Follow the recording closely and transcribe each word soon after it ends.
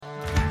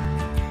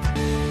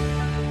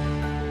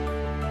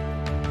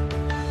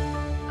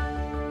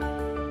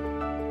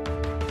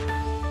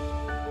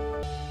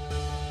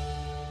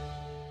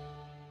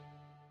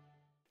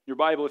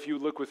Bible, if you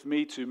would look with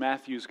me to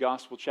Matthew's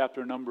Gospel,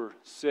 chapter number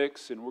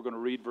 6, and we're going to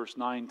read verse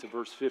 9 to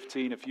verse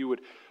 15. If you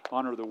would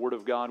honor the Word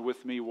of God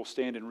with me, we'll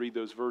stand and read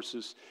those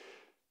verses.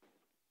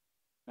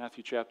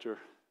 Matthew chapter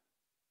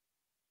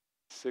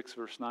 6,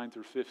 verse 9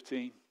 through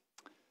 15.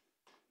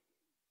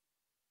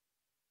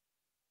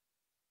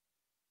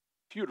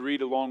 If you would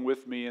read along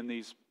with me in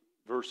these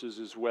verses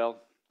as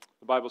well.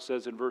 The Bible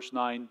says in verse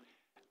 9,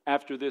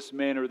 "After this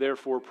manner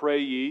therefore pray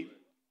ye,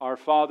 Our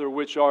Father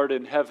which art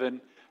in heaven,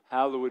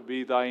 hallowed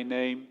be thy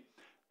name.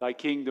 Thy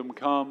kingdom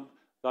come,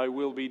 thy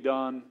will be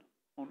done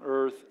on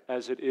earth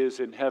as it is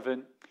in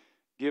heaven.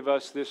 Give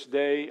us this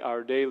day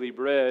our daily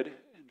bread,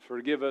 and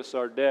forgive us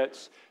our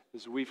debts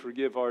as we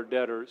forgive our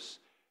debtors.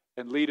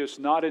 And lead us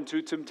not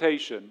into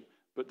temptation,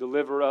 but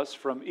deliver us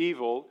from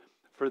evil.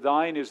 For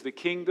thine is the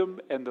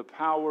kingdom and the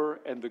power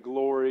and the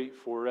glory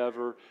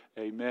forever.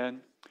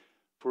 Amen.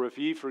 For if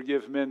ye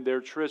forgive men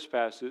their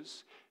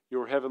trespasses,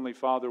 your heavenly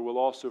Father will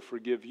also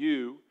forgive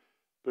you.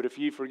 But if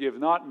ye forgive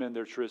not men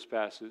their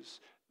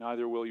trespasses,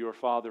 neither will your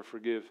Father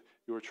forgive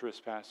your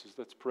trespasses."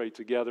 Let's pray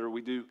together.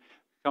 We do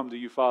come to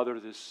you, Father,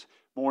 this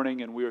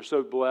morning, and we are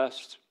so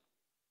blessed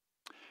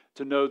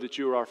to know that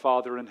you are our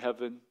Father in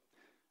heaven.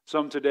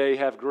 Some today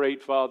have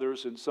great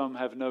fathers, and some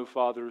have no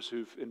fathers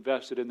who've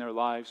invested in their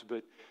lives.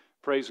 But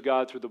praise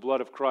God, through the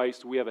blood of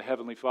Christ, we have a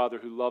heavenly Father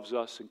who loves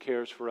us and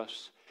cares for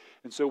us.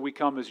 And so we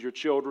come as your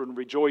children,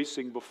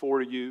 rejoicing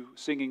before you,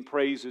 singing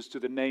praises to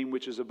the name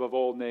which is above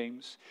all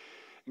names.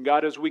 And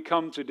God, as we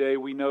come today,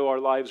 we know our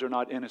lives are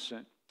not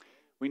innocent.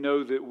 We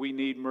know that we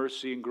need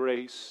mercy and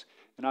grace.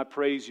 And I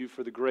praise you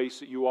for the grace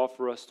that you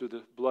offer us through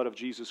the blood of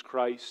Jesus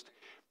Christ.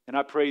 And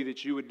I pray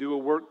that you would do a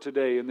work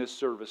today in this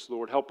service,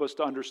 Lord. Help us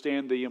to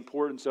understand the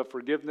importance of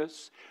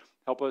forgiveness.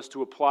 Help us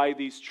to apply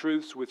these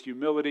truths with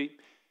humility.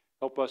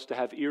 Help us to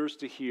have ears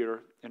to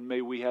hear, and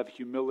may we have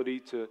humility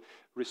to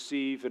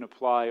receive and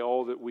apply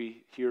all that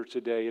we hear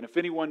today. And if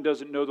anyone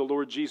doesn't know the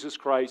Lord Jesus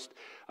Christ,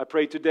 I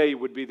pray today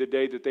would be the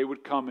day that they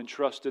would come and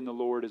trust in the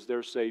Lord as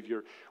their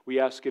Savior. We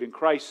ask it in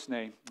Christ's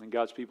name. And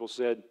God's people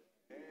said,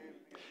 Amen.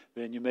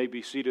 Then you may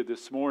be seated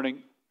this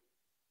morning.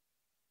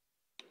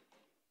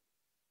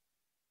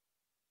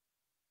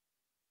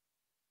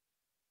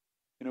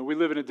 You know, we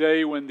live in a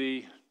day when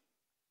the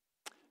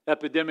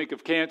epidemic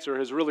of cancer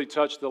has really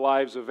touched the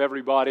lives of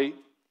everybody.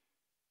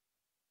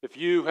 If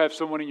you have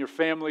someone in your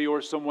family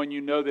or someone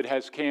you know that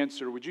has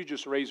cancer, would you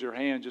just raise your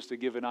hand just to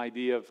give an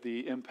idea of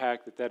the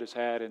impact that that has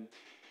had?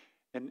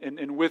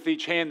 And with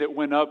each hand that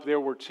went up, there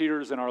were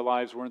tears in our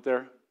lives, weren't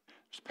there?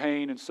 There's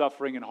pain and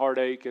suffering and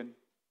heartache,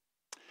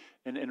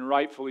 and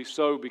rightfully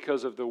so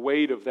because of the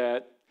weight of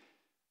that.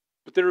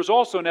 But there is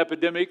also an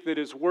epidemic that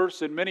is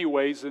worse in many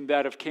ways than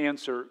that of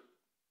cancer.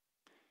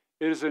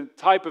 It is a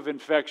type of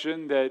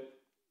infection that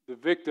the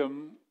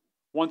victim,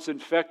 once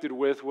infected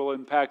with, will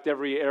impact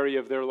every area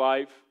of their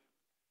life.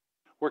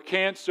 Where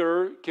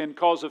cancer can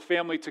cause a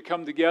family to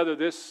come together,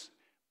 this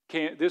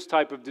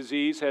type of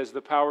disease has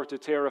the power to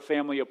tear a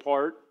family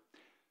apart.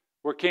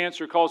 Where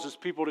cancer causes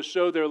people to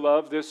show their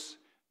love, this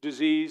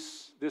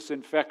disease, this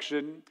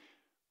infection,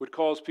 would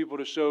cause people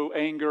to show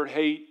anger,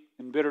 hate,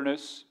 and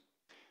bitterness.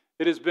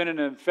 It has been an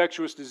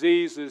infectious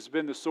disease that has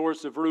been the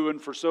source of ruin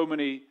for so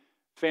many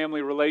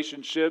family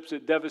relationships.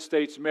 It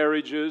devastates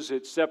marriages.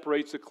 It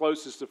separates the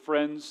closest of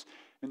friends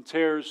and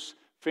tears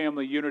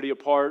family unity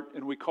apart,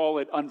 and we call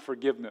it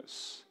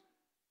unforgiveness.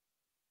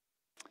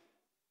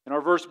 In our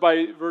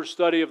verse-by-verse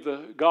study of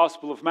the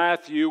Gospel of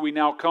Matthew, we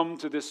now come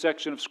to this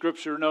section of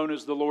Scripture known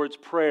as the Lord's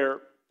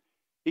Prayer.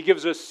 He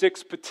gives us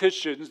 6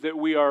 petitions that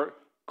we are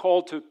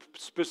called to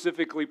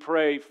specifically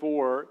pray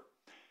for.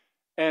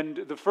 And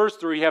the first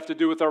 3 have to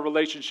do with our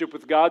relationship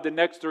with God. The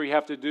next 3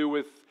 have to do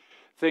with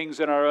things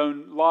in our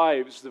own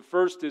lives. The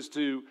first is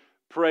to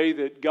pray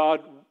that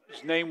God's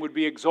name would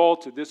be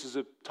exalted. This is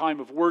a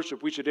time of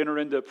worship. We should enter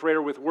into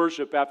prayer with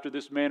worship after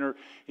this manner.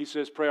 He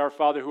says, "Pray, Our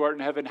Father who art in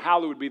heaven,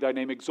 hallowed be thy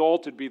name,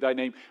 exalted be thy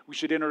name." We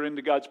should enter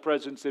into God's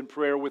presence in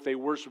prayer with a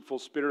worshipful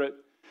spirit.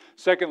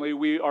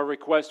 Secondly, our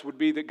request would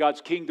be that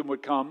God's kingdom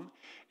would come.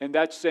 And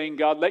that's saying,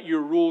 God, let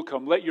your rule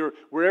come.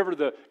 Wherever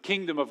the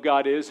kingdom of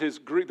God is,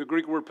 the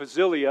Greek word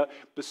basileia,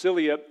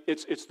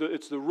 it's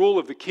the rule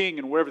of the king,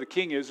 and wherever the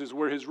king is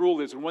where his rule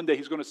is. And one day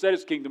he's going to set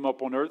his kingdom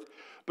up on earth.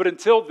 But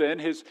until then,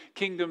 his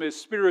kingdom is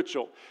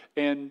spiritual.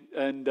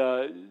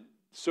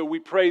 So we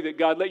pray that,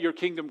 God, let your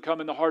kingdom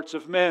come in the hearts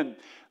of men.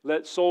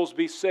 Let souls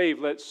be saved.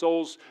 Let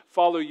souls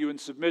follow you in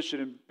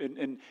submission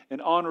and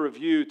in honor of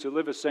you to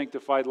live a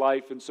sanctified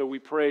life. And so we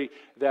pray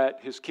that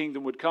his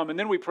kingdom would come. And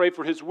then we pray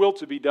for his will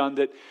to be done,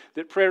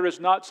 that prayer is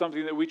not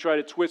something that we try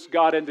to twist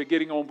God into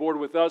getting on board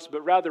with us,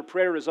 but rather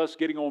prayer is us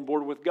getting on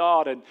board with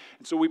God. And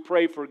so we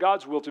pray for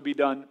God's will to be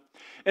done.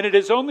 And it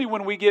is only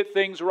when we get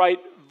things right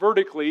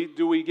vertically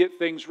do we get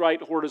things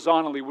right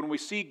horizontally. When we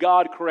see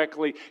God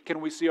correctly, can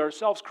we see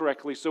ourselves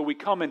correctly? So we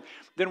come and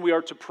then we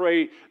are to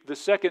pray the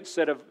second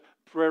set of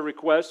prayer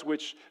requests,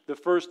 which the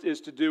first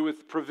is to do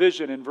with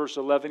provision in verse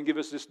 11. Give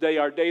us this day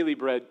our daily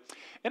bread.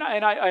 And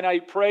I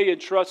pray and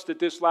trust that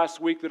this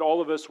last week that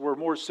all of us were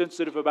more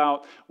sensitive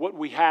about what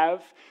we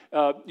have.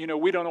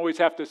 We don't always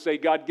have to say,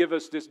 God, give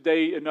us this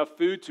day enough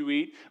food to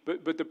eat.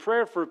 But the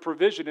prayer for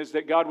provision is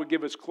that God would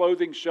give us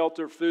clothing,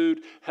 shelter,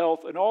 food,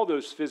 health, and all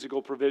those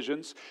physical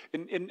provisions.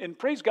 And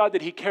praise God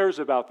that He cares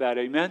about that,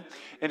 amen?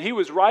 And He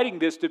was writing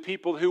this to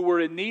people who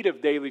were in need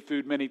of daily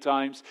food many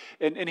times.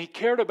 And He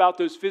cared about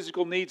those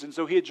physical needs. And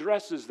so He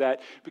addresses that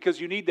because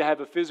you need to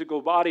have a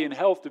physical body and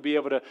health to be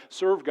able to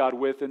serve God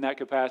with in that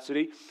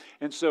capacity.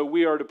 And so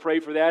we are to pray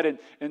for that.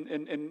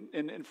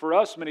 And for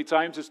us, many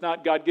times, it's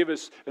not God give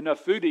us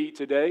enough food to eat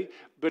today,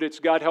 but it's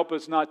God help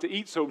us not to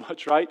eat so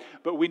much, right?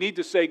 But we need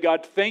to say,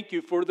 God, thank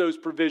you for those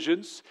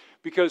provisions,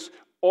 because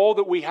all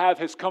that we have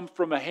has come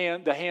from the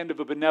hand of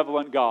a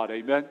benevolent God,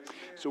 amen?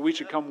 So we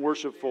should come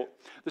worshipful.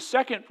 The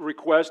second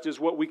request is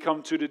what we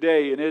come to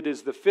today, and it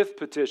is the fifth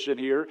petition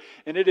here,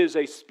 and it is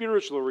a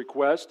spiritual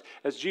request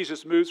as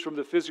Jesus moves from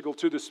the physical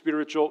to the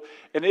spiritual,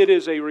 and it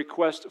is a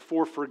request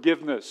for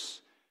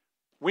forgiveness.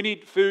 We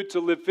need food to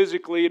live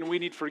physically, and we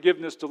need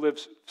forgiveness to live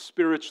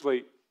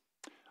spiritually.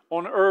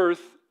 On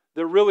earth,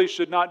 there really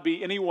should not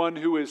be anyone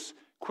who is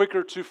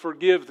quicker to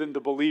forgive than the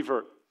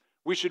believer.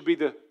 We should be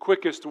the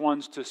quickest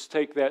ones to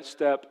take that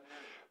step.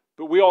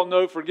 But we all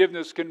know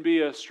forgiveness can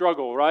be a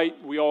struggle, right?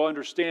 We all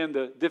understand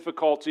the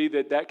difficulty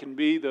that can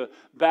be, the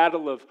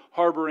battle of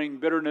harboring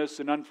bitterness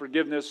and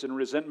unforgiveness and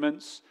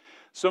resentments.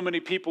 So many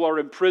people are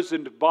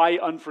imprisoned by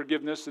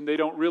unforgiveness, and they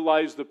don't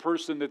realize the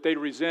person that they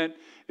resent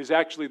is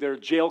actually their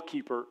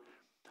jailkeeper.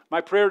 My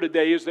prayer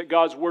today is that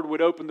God's Word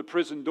would open the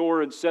prison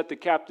door and set the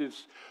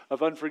captives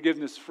of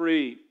unforgiveness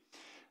free.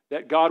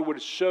 That God would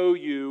show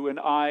you and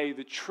I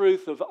the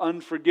truth of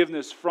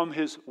unforgiveness from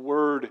His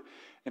Word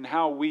and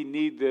how we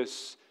need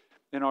this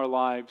in our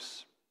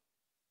lives.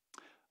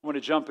 I want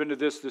to jump into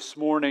this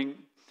morning,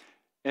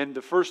 and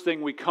the first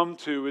thing we come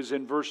to is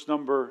in verse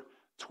number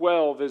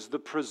 12, is the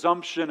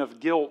presumption of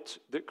guilt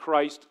that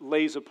Christ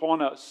lays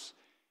upon us.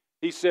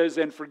 He says,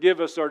 and forgive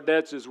us our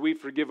debts as we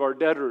forgive our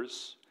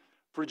debtors.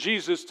 For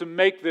Jesus to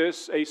make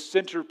this a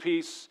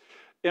centerpiece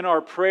in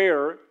our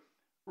prayer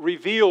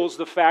reveals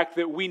the fact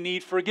that we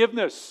need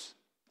forgiveness.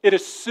 It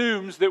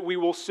assumes that we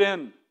will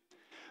sin.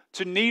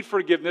 To need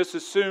forgiveness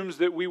assumes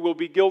that we will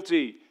be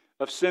guilty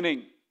of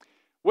sinning.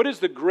 What is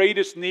the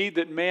greatest need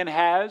that man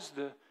has?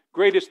 The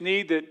greatest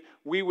need that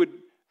we would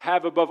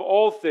have above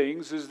all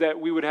things is that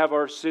we would have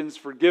our sins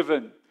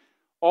forgiven.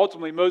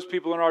 Ultimately, most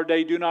people in our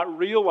day do not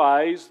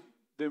realize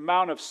the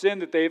amount of sin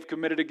that they have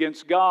committed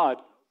against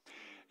God.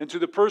 And to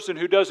the person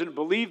who doesn't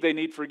believe they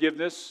need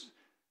forgiveness,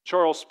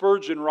 Charles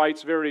Spurgeon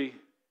writes very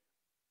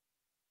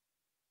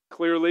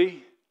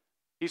clearly.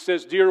 He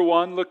says, "Dear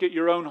one, look at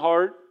your own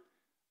heart.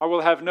 I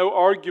will have no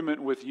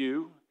argument with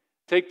you.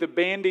 Take the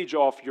bandage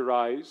off your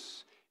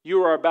eyes.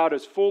 You are about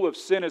as full of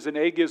sin as an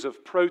egg is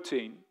of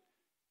protein.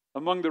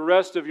 Among the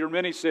rest of your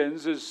many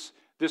sins is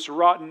this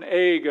rotten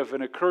egg of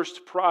an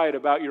accursed pride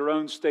about your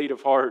own state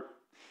of heart."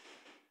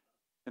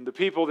 And the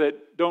people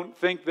that don't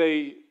think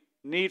they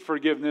need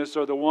forgiveness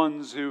are the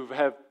ones who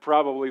have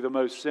probably the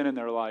most sin in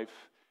their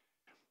life.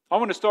 I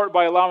want to start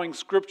by allowing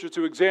Scripture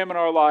to examine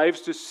our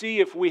lives to see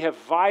if we have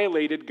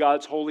violated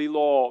God's holy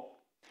law.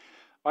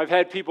 I've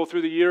had people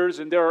through the years,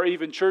 and there are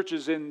even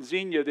churches in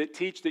Xenia that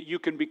teach that you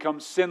can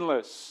become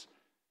sinless.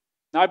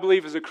 Now, I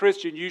believe as a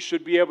Christian, you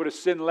should be able to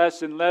sin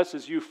less and less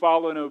as you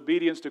follow in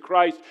obedience to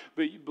Christ.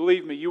 But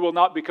believe me, you will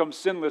not become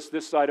sinless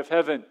this side of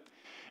heaven.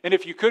 And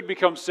if you could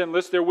become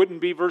sinless, there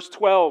wouldn't be verse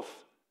 12.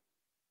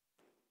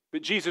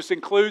 But Jesus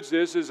includes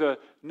this as a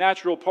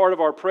natural part of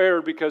our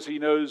prayer because He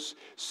knows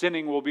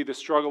sinning will be the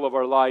struggle of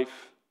our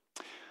life.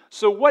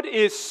 So what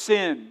is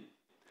sin?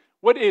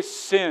 What is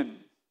sin?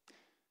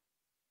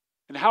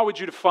 And how would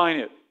you define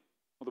it?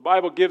 Well, the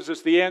Bible gives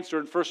us the answer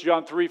in 1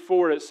 John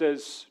 3:4. It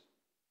says,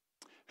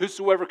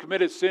 "Whosoever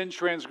committeth sin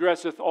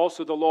transgresseth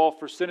also the law,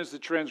 for sin is the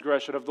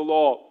transgression of the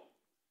law."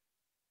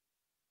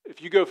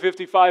 If you go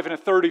 55 and a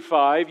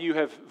 35, you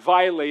have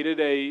violated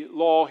a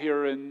law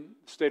here in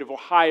the state of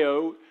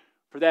Ohio.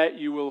 For that,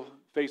 you will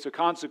face a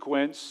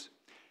consequence.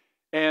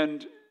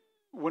 And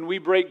when we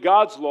break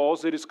God's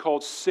laws, it is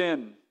called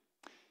sin.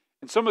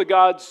 And some of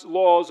God's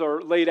laws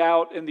are laid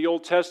out in the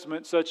Old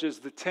Testament, such as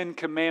the Ten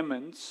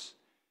Commandments.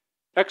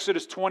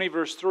 Exodus 20,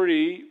 verse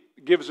 3,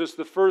 gives us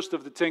the first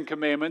of the Ten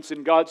Commandments,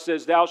 and God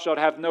says, "Thou shalt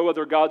have no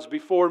other gods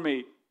before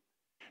me."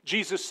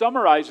 Jesus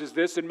summarizes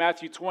this in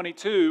Matthew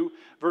 22,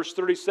 verse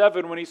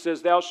 37, when He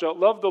says, "Thou shalt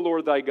love the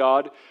Lord thy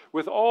God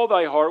with all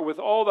thy heart, with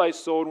all thy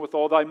soul, and with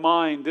all thy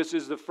mind. This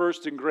is the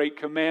first and great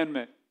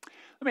commandment."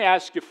 Let me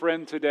ask you,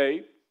 friend,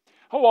 today,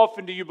 how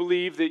often do you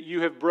believe that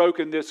you have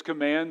broken this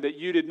command, that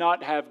you did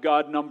not have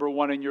God number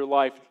one in your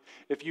life?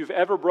 If you've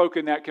ever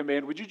broken that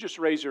command, would you just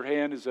raise your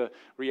hand as a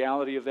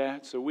reality of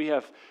that? So we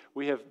have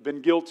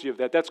been guilty of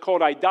that. That's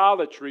called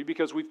idolatry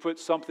because we've put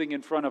something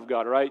in front of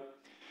God, right?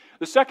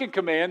 The second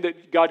command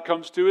that God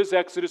comes to is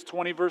Exodus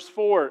 20, verse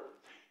 4.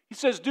 He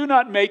says, "Do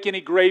not make any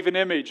graven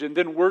image and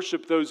then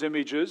worship those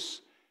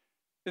images.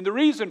 And the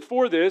reason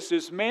for this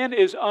is man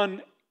is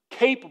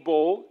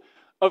incapable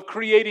of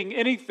creating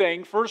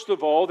anything, first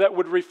of all, that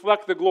would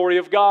reflect the glory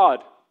of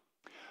God.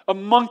 A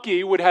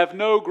monkey would have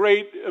no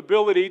great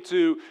ability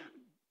to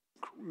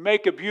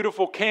make a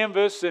beautiful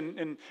canvas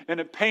and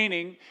a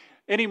painting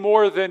any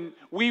more than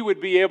we would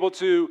be able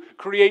to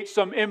create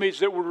some image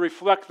that would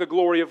reflect the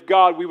glory of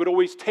God. We would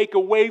always take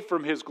away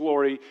from His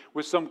glory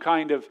with some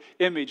kind of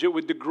image. It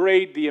would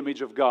degrade the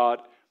image of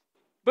God.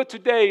 But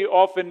today,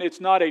 often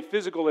it's not a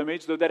physical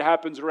image, though that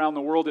happens around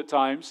the world at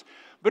times,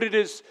 but it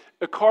is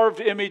a carved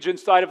image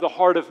inside of the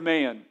heart of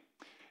man.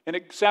 And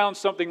it sounds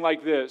something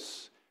like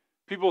this.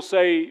 People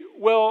say,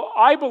 well,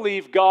 I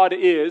believe God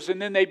is,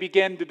 and then they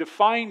begin to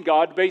define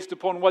God based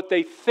upon what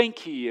they think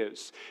He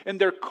is. And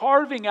they're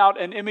carving out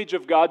an image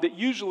of God that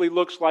usually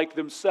looks like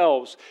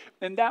themselves.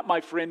 And that, my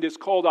friend, is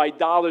called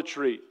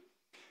idolatry.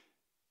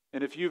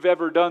 And if you've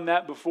ever done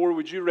that before,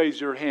 would you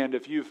raise your hand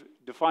if you've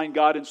defined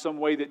God in some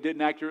way that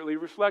didn't accurately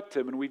reflect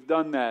Him? And we've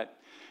done that.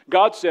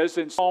 God says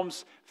in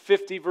Psalms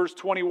 50, verse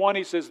 21,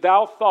 He says,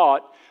 "Thou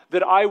thought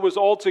that I was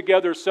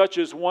altogether such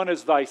as one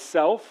as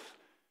thyself."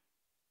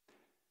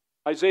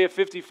 Isaiah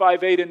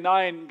 55, 8 and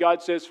 9,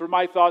 God says, "For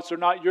my thoughts are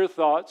not your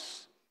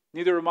thoughts,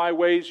 neither are my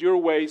ways your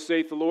ways,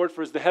 saith the Lord.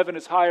 For as the heaven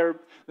is higher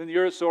than the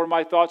earth, so are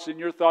my thoughts and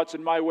your thoughts,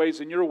 and my ways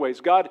and your ways."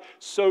 God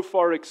so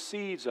far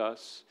exceeds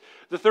us.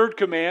 The third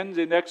command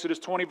in Exodus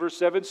 20, verse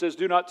 7 says,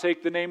 "Do not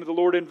take the name of the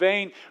Lord in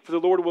vain, for the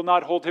Lord will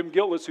not hold him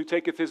guiltless who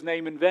taketh His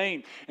name in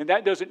vain." And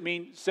that doesn't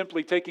mean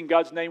simply taking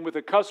God's name with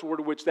a cuss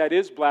word, which that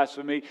is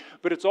blasphemy,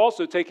 but it's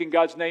also taking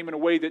God's name in a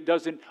way that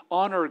doesn't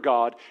honor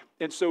God.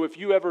 And so if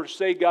you ever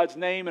say God's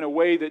name in a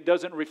way that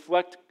doesn't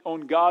reflect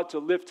on God to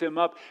lift Him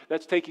up,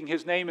 that's taking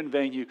His name in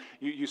vain.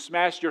 You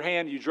smash your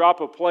hand, you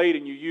drop a plate,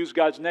 and you use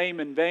God's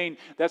name in vain.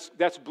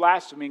 That's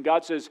blasphemy. And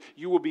God says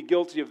you will be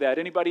guilty of that.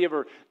 Anybody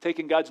ever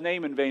taken God's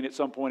name in vain at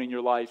some point in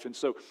your life? And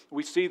so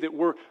we see that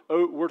we're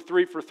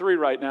 3 for 3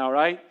 right now,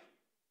 right?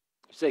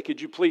 You say, "Could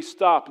you please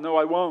stop?" No,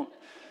 I won't.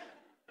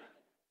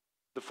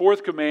 The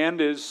fourth command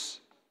is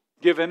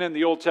given in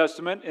the Old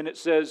Testament, and it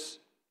says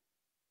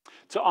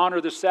to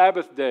honor the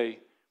Sabbath day.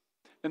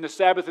 And the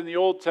Sabbath in the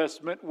Old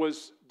Testament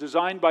was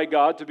designed by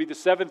God to be the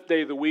seventh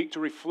day of the week, to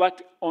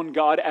reflect on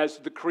God as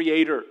the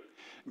Creator.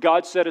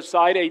 God set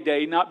aside a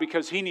day not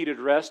because He needed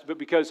rest, but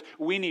because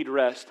we need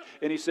rest.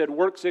 And He said,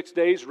 "Work 6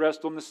 days,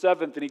 rest on the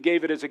seventh." And He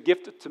gave it as a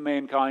gift to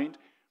mankind.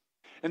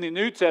 In the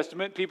New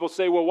Testament, people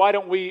say, "Well, why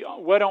don't we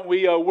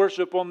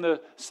worship on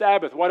the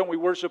Sabbath? Why don't we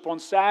worship on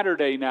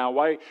Saturday now?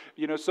 Why,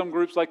 some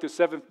groups like the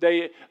Seventh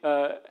Day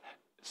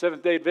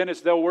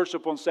Adventists, they'll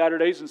worship on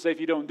Saturdays and say if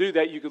you don't do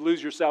that, you could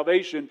lose your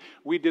salvation."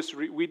 We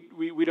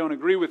don't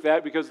agree with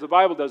that because the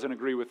Bible doesn't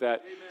agree with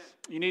that. Amen.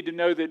 You need to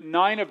know that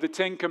 9 of the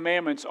 10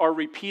 commandments are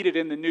repeated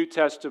in the New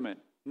Testament.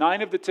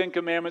 9 of the 10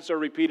 commandments are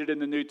repeated in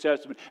the New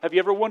Testament. Have you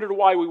ever wondered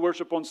why we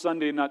worship on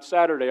Sunday and not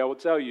Saturday? I will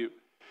tell you.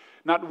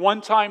 Not one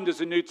time does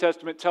the New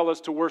Testament tell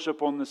us to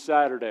worship on the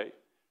Saturday.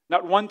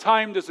 Not one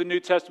time does the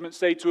New Testament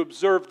say to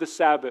observe the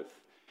Sabbath.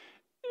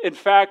 In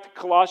fact,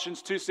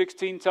 Colossians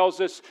 2:16 tells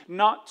us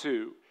not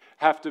to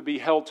have to be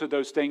held to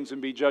those things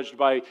and be judged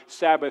by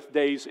Sabbath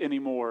days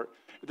anymore.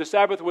 The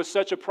Sabbath was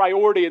such a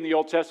priority in the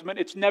Old Testament,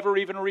 it's never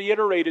even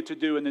reiterated to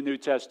do in the New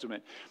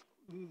Testament.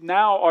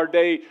 Now our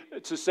day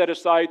to set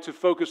aside to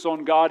focus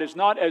on God is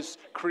not as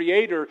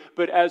Creator,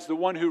 but as the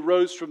one who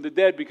rose from the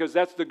dead, because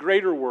that's the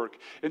greater work.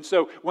 And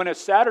so when a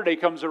Saturday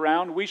comes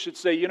around, we should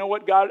say, "You know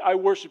what, God, I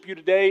worship you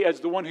today as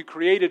the one who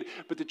created,"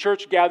 but the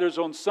church gathers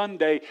on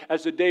Sunday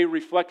as a day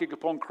reflecting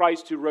upon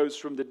Christ who rose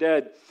from the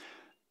dead.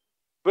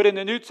 But in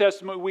the New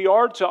Testament, we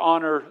are to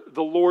honor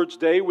the Lord's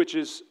Day, which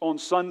is on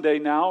Sunday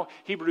now.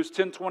 Hebrews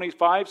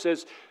 10:25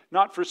 says,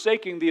 "Not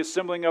forsaking the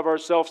assembling of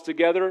ourselves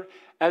together,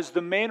 as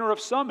the manner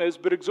of some is,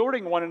 but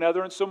exhorting one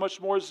another, and so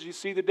much more as you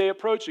see the day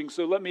approaching."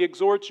 So let me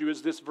exhort you,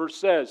 as this verse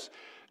says.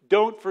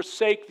 Don't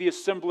forsake the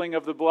assembling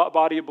of the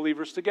body of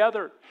believers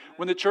together.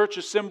 When the church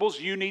assembles,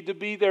 you need to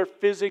be there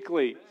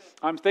physically.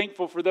 I'm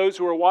thankful for those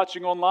who are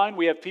watching online.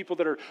 We have people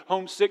that are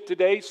homesick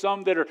today,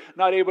 some that are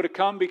not able to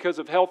come because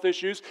of health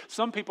issues,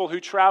 some people who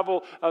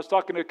travel. I was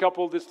talking to a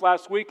couple this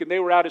last week, and they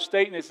were out of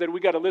state, and they said,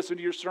 "We got to listen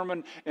to your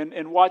sermon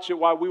and watch it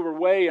while we were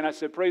away." And I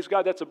said, "Praise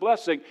God, that's a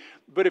blessing."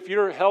 But if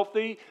you're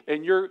healthy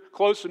and you're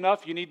close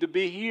enough, you need to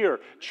be here.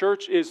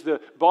 Church is the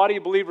body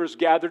of believers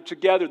gathered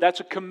together. That's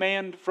a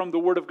command from the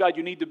Word of God.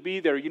 You need to be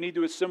there. You need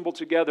to assemble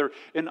together.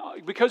 And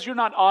because you're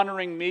not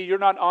honoring me, you're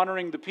not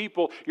honoring the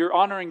people, you're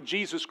honoring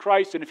Jesus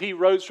Christ. And if He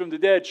rose from the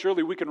dead,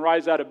 surely we can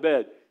rise out of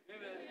bed.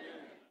 Amen.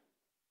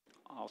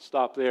 I'll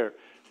stop there.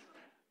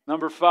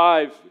 Number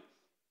 5,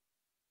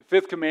 the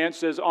 5th command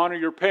says, honor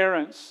your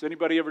parents.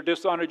 Anybody ever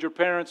dishonored your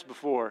parents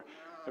before?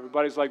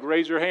 Everybody's like,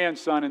 raise your hand,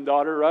 son and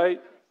daughter,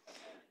 right?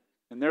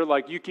 And they're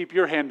like, you keep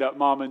your hand up,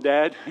 mom and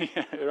dad,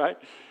 right?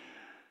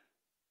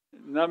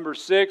 Number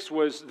 6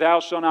 was, thou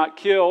shalt not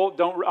kill.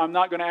 I'm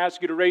not going to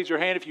ask you to raise your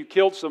hand if you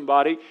killed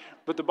somebody,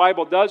 But the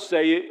Bible does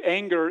say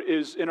anger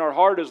is in our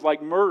heart is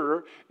like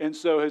murder. And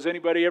so has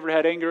anybody ever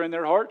had anger in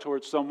their heart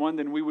towards someone?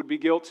 Then we would be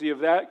guilty of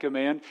that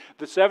command.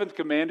 The seventh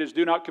command is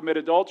do not commit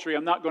adultery.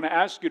 I'm not going to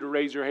ask you to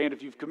raise your hand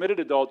if you've committed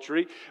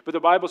adultery. But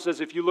the Bible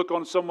says if you look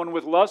on someone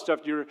with lust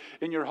after you're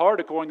in your heart,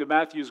 according to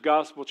Matthew's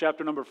Gospel,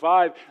 chapter number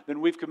 5,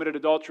 then we've committed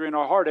adultery in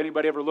our heart.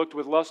 Anybody ever looked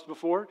with lust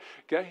before?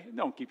 Okay,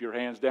 don't keep your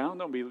hands down.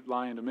 Don't be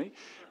lying to me.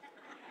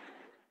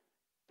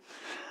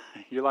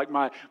 You're like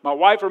my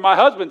wife or my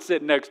husband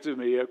sitting next to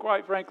me.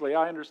 Quite frankly,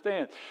 I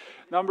understand.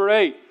 Number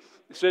 8,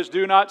 it says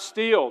do not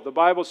steal. The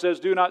Bible says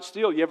do not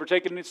steal. You ever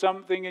taken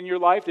something in your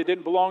life that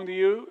didn't belong to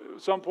you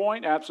at some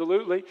point?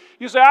 Absolutely.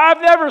 You say,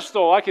 I've never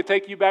stole. I could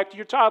take you back to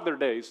your toddler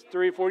days,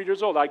 3 or 4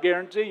 years old. I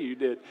guarantee you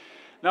did.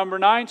 Number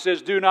 9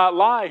 says do not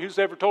lie. Who's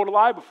ever told a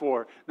lie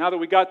before? Now that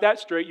we got that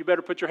straight, you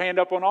better put your hand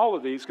up on all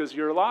of these because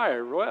you're a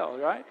liar. Well,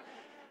 right?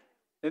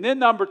 And then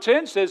number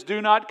 10 says, do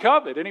not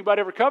covet.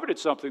 Anybody ever coveted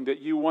something that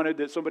you wanted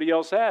that somebody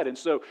else had? And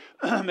so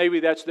maybe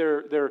that's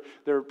their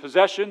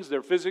possessions,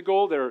 their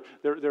physical,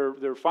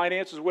 their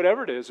finances,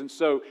 whatever it is. And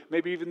so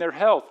maybe even their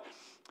health.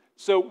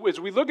 So as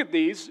we look at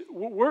these,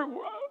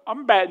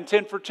 I'm batting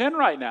 10 for 10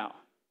 right now.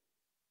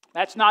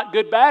 That's not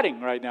good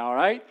batting right now,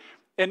 right?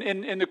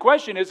 And the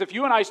question is, if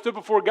you and I stood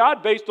before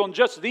God based on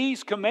just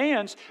these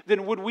commands,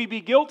 then would we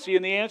be guilty?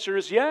 And the answer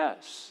is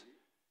yes.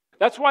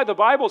 That's why the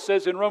Bible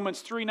says in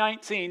Romans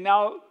 3:19,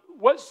 now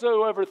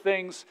whatsoever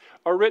things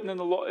are written in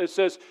the law, it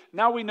says,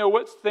 now we know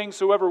what things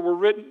soever were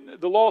written,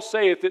 the law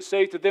saith, it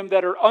saith to them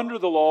that are under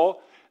the law,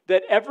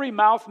 that every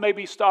mouth may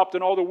be stopped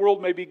and all the world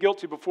may be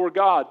guilty before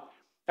God.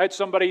 I had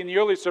somebody in the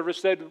early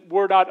service said,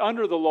 we're not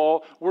under the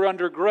law, we're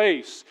under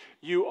grace.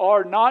 You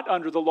are not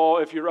under the law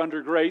if you're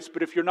under grace,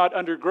 but if you're not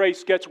under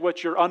grace, guess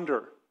what you're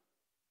under?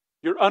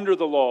 You're under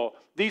the law.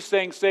 These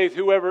things saith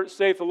whoever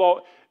saith the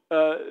law.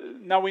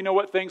 Now we know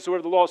what things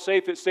soever the law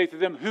saith, it saith to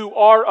them who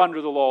are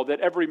under the law, that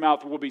every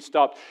mouth will be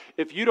stopped.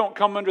 If you don't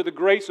come under the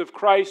grace of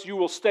Christ, you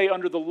will stay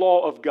under the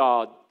law of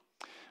God.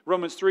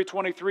 Romans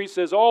 3:23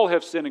 says, all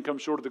have sinned and come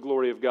short of the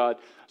glory of God.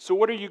 So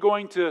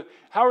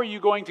how are you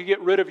going to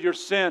get rid of your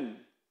sin?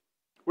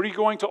 What are you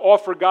going to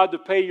offer God to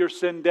pay your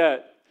sin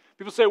debt?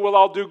 People say, well,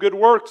 I'll do good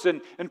works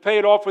and pay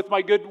it off with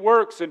my good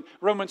works. And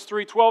Romans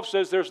 3:12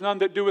 says, there's none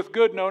that doeth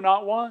good, no,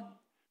 not one.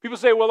 People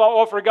say, well, I'll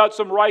offer God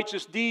some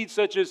righteous deeds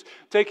such as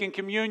taking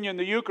communion,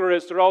 the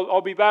Eucharist, or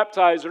I'll be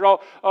baptized, or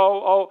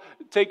I'll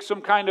take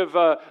some kind of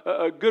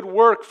a good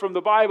work from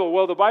the Bible.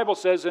 Well, the Bible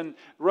says in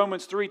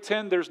Romans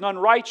 3:10, there's none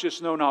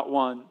righteous, no, not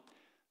one.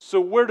 So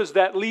where does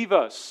that leave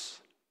us?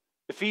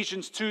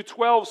 Ephesians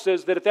 2:12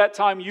 says that at that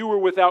time you were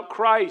without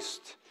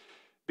Christ,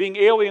 being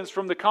aliens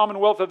from the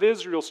commonwealth of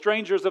Israel,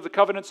 strangers of the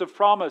covenants of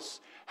promise,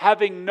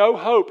 having no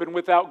hope and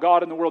without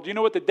God in the world. Do you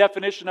know what the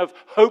definition of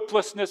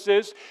hopelessness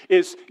is?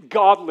 Is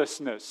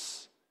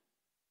godlessness.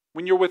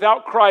 When you're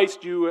without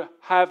Christ, you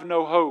have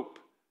no hope.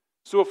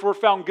 So if we're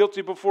found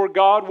guilty before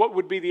God, what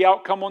would be the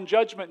outcome on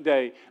Judgment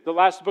Day? The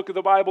last book of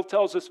the Bible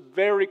tells us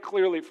very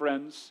clearly,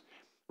 friends.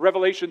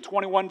 Revelation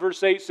 21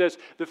 verse 8 says,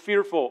 the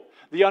fearful,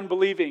 the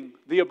unbelieving,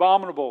 the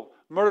abominable,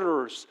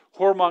 murderers,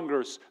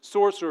 whoremongers,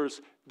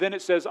 sorcerers. Then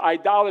it says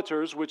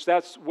idolaters, which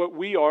that's what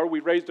we are. We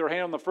raised our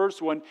hand on the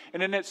first one.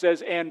 And then it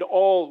says, and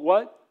all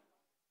what?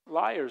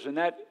 Liars. And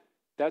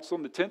that's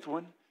on the 10th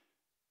one.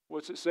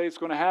 What's it say it's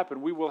going to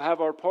happen? We will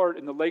have our part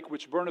in the lake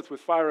which burneth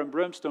with fire and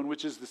brimstone,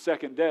 which is the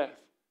second death.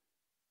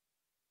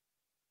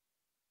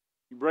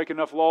 You break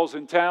enough laws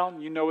in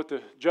town, you know what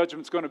the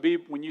judgment's going to be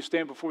when you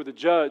stand before the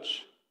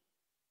judge.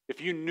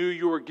 If you knew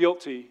you were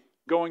guilty,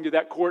 going to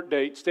that court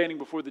date, standing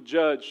before the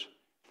judge,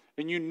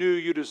 and you knew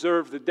you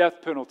deserved the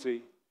death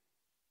penalty,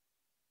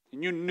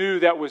 and you knew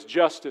that was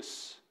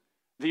justice,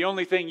 the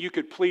only thing you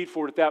could plead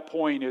for at that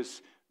point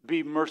is,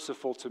 be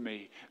merciful to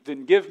me.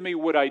 Then give me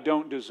what I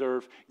don't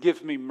deserve.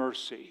 Give me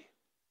mercy.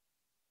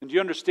 And do you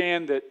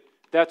understand that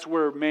that's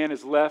where man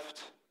is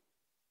left?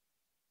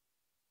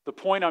 The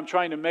point I'm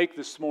trying to make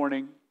this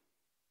morning,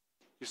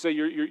 you say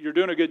you're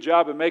doing a good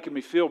job of making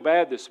me feel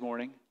bad this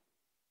morning.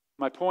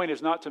 My point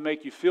is not to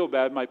make you feel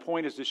bad. My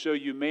point is to show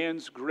you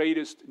man's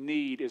greatest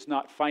need is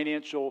not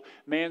financial.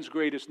 Man's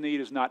greatest need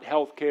is not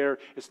health care.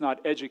 It's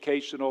not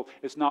educational.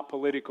 It's not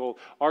political.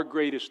 Our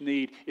greatest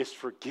need is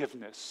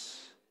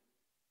forgiveness.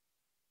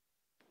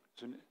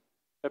 There's an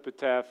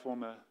epitaph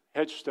on a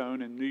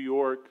headstone in New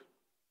York,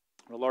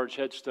 a large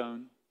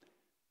headstone.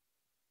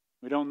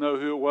 We don't know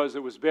who it was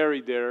that was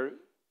buried there.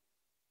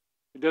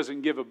 It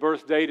doesn't give a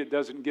birth date. It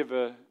doesn't give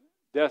a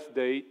death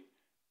date.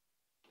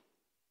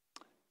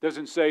 It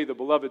doesn't say the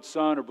beloved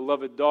son or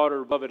beloved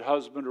daughter or beloved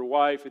husband or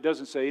wife. It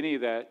doesn't say any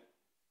of that.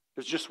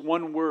 There's just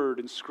one word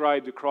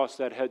inscribed across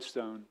that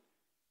headstone,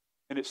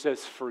 and it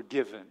says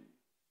forgiven.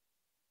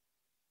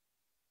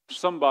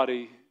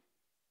 Somebody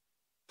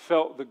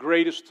felt the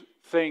greatest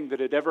thing that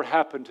had ever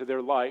happened to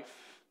their life,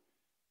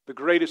 the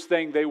greatest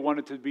thing they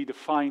wanted to be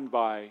defined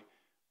by,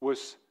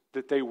 was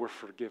that they were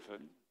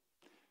forgiven.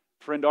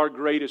 Friend, our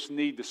greatest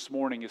need this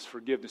morning is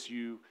forgiveness.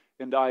 You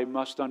and I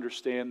must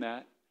understand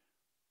that.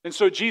 And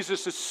so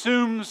Jesus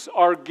assumes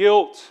our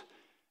guilt.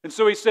 And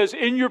so he says,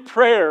 in your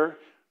prayer,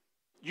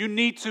 You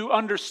need to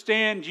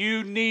understand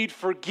you need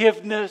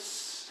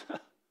forgiveness.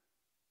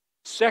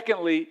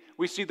 Secondly,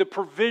 we see the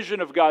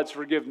provision of God's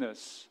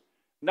forgiveness.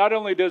 Not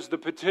only does the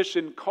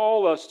petition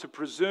call us to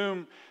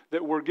presume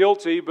that we're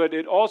guilty, but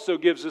it also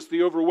gives us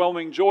the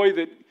overwhelming joy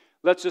that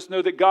lets us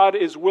know that God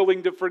is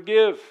willing to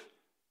forgive.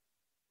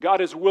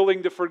 God is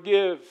willing to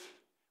forgive.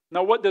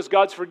 Now, what does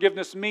God's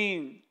forgiveness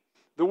mean?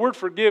 The word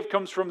forgive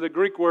comes from the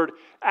Greek word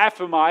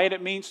aphemi, and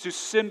it means to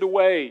send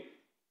away.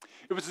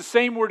 It was the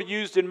same word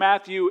used in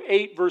Matthew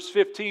 8, verse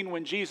 15,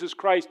 when Jesus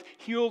Christ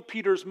healed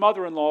Peter's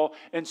mother-in-law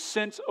and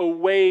sent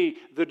away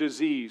the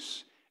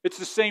disease. It's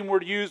the same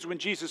word used when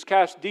Jesus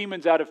cast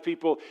demons out of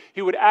people.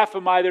 He would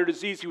aphemi their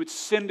disease. He would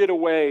send it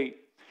away.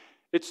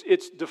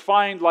 It's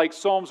defined like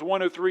Psalms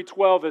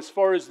 103:12, as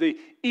far as the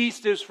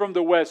east is from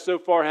the west, so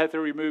far hath He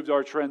removed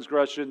our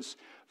transgressions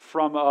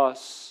from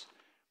us.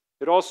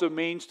 It also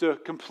means to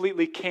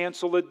completely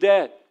cancel a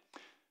debt.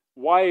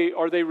 Why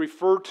are they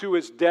referred to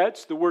as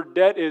debts? The word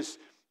debt is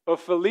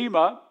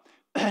ophelema,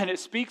 and it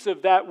speaks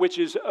of that which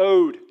is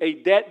owed, a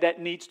debt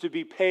that needs to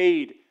be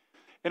paid.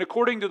 And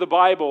according to the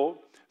Bible,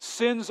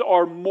 sins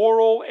are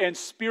moral and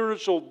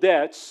spiritual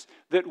debts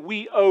that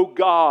we owe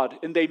God,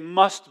 and they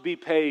must be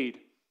paid.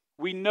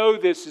 We know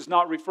this is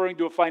not referring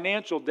to a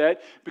financial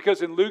debt,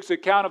 because in Luke's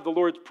account of the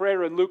Lord's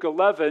Prayer in Luke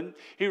 11,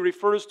 he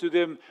refers to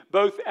them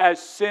both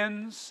as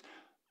sins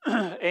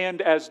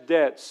and as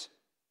debts.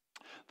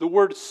 The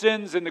word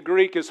sins in the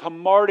Greek is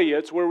hamartia.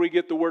 It's where we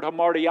get the word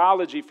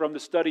hamartiology from, the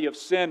study of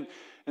sin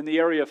in the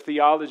area of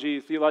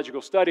theology,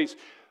 theological studies.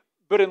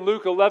 But in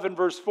Luke 11,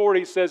 verse 4,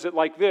 he says it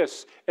like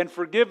this: and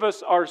forgive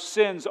us our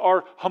sins,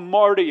 our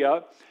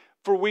hamartia,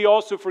 for we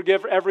also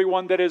forgive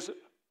everyone that is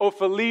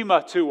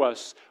ophelema to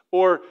us,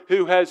 or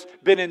who has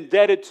been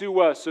indebted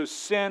to us. So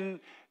sin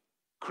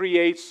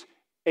creates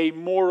a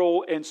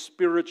moral and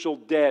spiritual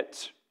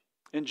debt.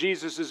 In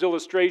Jesus'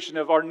 illustration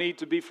of our need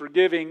to be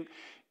forgiving,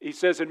 he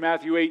says in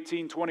Matthew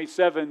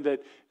 18:27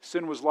 that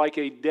sin was like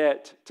a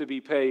debt to be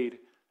paid.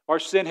 Our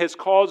sin has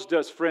caused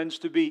us, friends,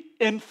 to be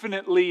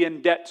infinitely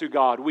in debt to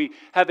God. We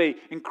have an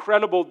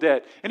incredible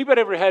debt. Anybody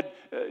ever had,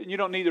 you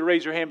don't need to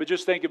raise your hand, but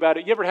just think about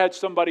it. You ever had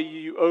somebody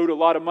you owed a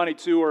lot of money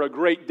to, or a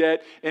great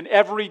debt, and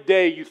every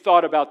day you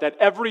thought about that?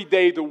 Every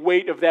day the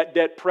weight of that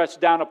debt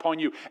pressed down upon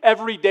you.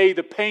 Every day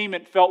the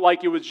payment felt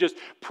like it was just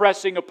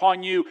pressing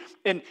upon you.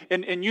 And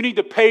you need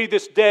to pay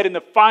this debt, and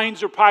the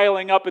fines are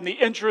piling up, and the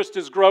interest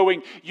is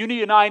growing. You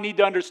and I need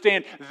to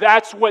understand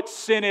that's what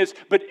sin is,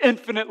 but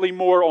infinitely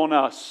more on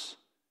us.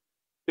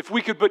 If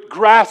we could but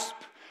grasp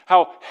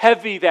how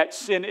heavy that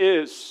sin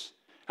is,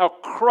 how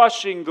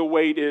crushing the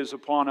weight is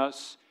upon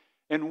us,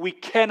 and we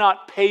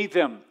cannot pay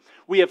them.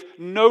 We have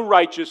no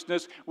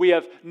righteousness. We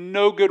have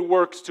no good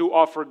works to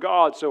offer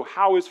God. So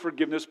how is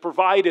forgiveness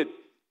provided?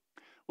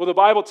 Well, the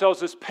Bible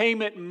tells us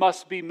payment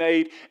must be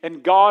made,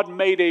 and God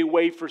made a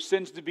way for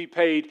sins to be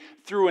paid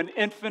through an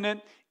infinite,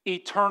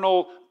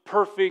 eternal,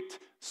 perfect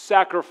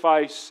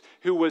sacrifice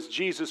who was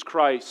Jesus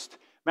Christ.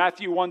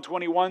 Matthew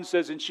 1:21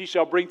 says, and she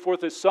shall bring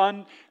forth a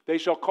son, they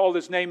shall call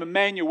his name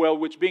Emmanuel,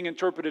 which being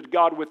interpreted,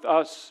 God with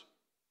us.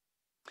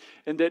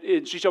 And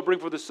she shall bring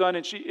forth a son,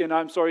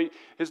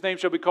 his name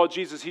shall be called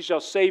Jesus. He shall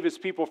save his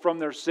people from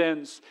their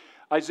sins.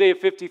 Isaiah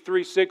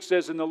 53:6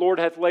 says, and the Lord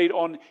hath laid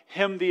on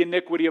him the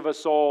iniquity of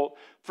us all.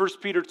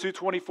 1 Peter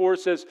 2:24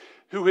 says,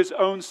 who his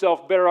own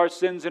self bare our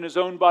sins in his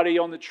own body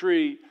on the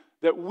tree,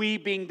 that we,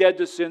 being dead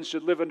to sin,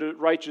 should live unto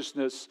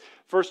righteousness.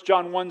 1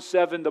 John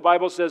 1:7, the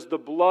Bible says, the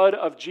blood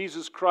of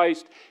Jesus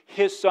Christ,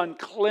 his Son,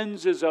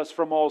 cleanses us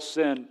from all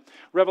sin.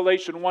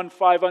 Revelation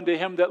 1:5, unto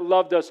him that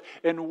loved us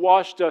and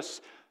washed us,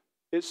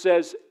 it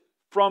says,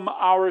 from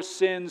our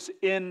sins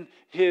in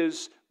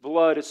his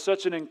blood. It's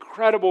such an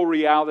incredible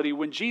reality.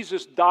 When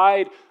Jesus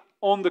died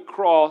on the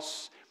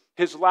cross,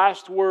 his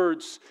last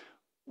words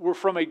were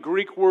from a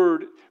Greek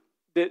word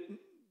that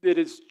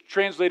is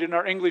translated in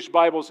our English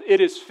Bibles, it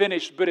is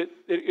finished, but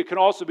it can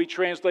also be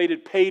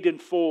translated paid in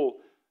full.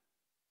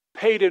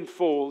 Paid in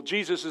full.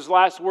 Jesus'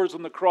 last words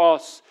on the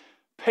cross,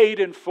 paid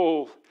in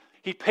full.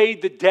 He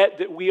paid the debt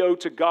that we owe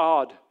to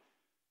God.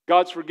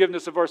 God's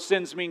forgiveness of our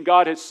sins mean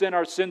God has sent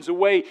our sins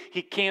away.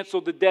 He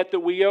canceled the debt that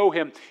we owe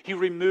him. He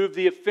removed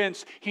the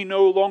offense. He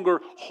no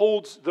longer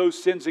holds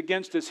those sins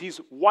against us.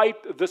 He's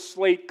wiped the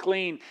slate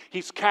clean.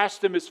 He's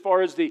cast them as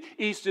far as the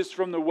east is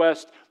from the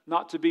west,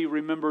 not to be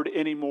remembered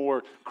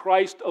anymore.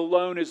 Christ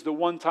alone is the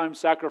one-time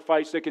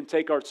sacrifice that can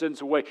take our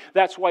sins away.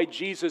 That's why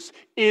Jesus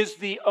is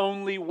the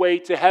only way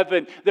to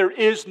heaven. There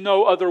is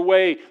no other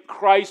way.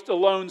 Christ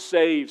alone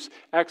saves.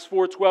 Acts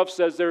 4:12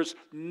 says there's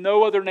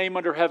no other name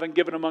under heaven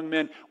given among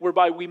men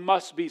whereby we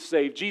must be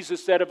saved.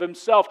 Jesus said of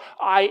himself,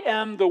 I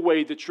am the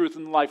way, the truth,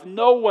 and the life.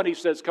 No one, he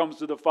says, comes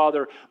to the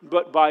Father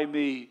but by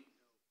me.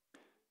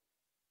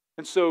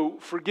 And so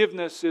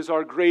forgiveness is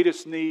our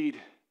greatest need.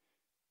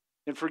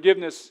 And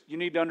forgiveness, you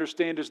need to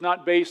understand, is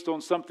not based on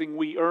something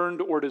we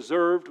earned or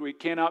deserved. We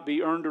cannot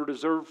be earned or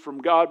deserved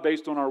from God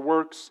based on our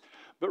works.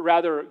 But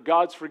rather,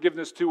 God's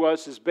forgiveness to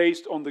us is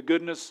based on the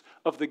goodness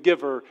of the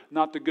giver,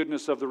 not the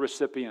goodness of the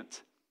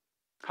recipient.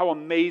 How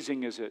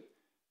amazing is it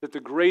that the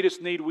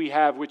greatest need we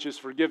have, which is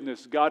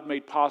forgiveness, God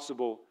made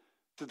possible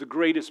through the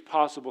greatest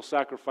possible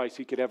sacrifice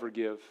He could ever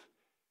give.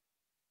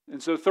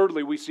 And so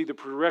thirdly, we see the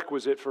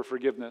prerequisite for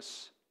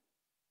forgiveness.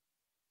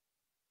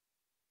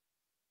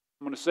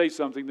 I'm going to say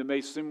something that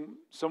may seem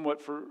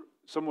somewhat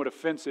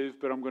offensive,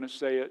 but I'm going to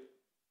say it.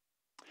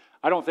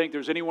 I don't think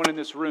there's anyone in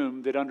this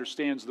room that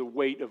understands the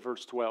weight of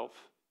verse 12.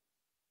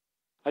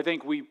 I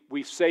think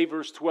we say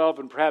verse 12,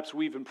 and perhaps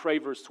we even pray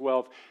verse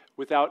 12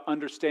 without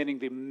understanding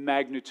the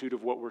magnitude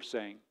of what we're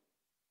saying.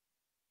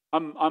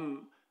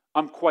 I'm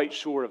quite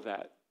sure of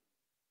that.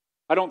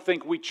 I don't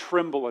think we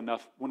tremble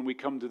enough when we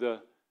come to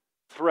the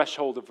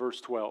threshold of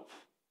verse 12.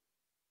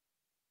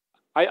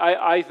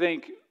 I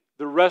think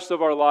the rest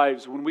of our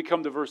lives, when we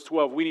come to verse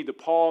 12, we need to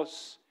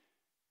pause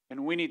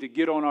and we need to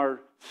get on our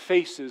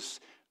faces,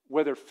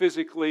 whether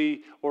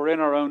physically or in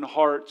our own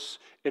hearts,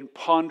 and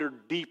ponder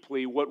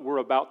deeply what we're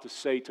about to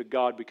say to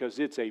God, because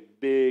it's a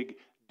big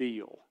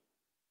deal.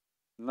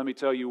 And let me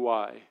tell you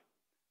why.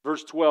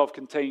 Verse 12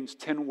 contains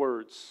 10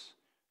 words.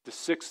 The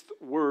sixth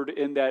word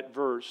in that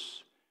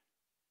verse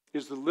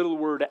is the little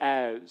word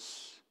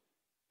as.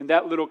 And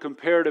that little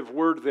comparative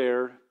word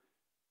there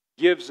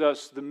gives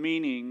us the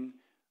meaning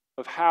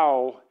of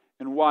how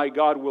and why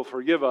God will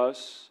forgive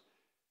us.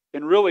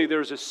 And really,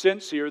 there's a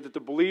sense here that the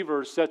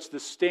believer sets the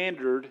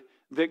standard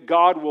that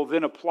God will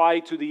then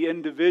apply to the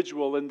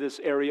individual in this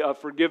area of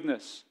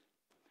forgiveness.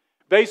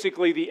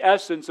 Basically, the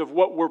essence of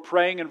what we're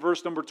praying in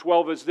verse number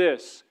 12 is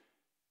this: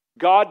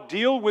 God,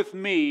 deal with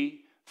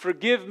me,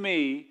 forgive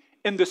me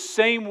in the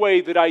same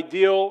way that I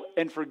deal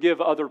and forgive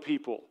other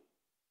people.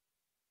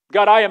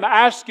 God, I am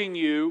asking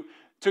you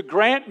to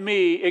grant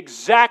me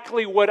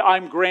exactly what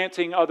I'm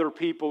granting other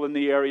people in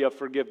the area of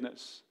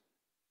forgiveness.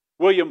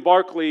 William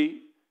Barclay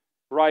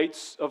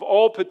writes, of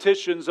all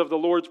petitions of the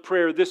Lord's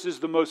Prayer, this is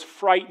the most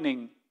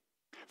frightening.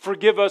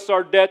 Forgive us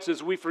our debts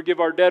as we forgive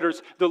our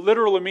debtors. The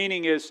literal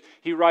meaning is,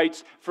 he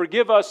writes,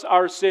 forgive us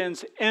our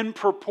sins in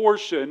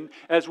proportion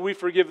as we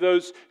forgive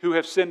those who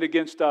have sinned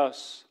against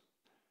us.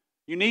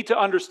 You need to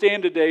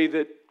understand today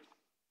that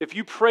if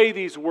you pray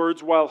these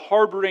words while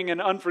harboring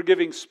an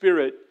unforgiving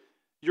spirit,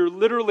 you're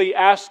literally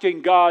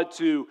asking God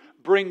to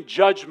bring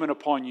judgment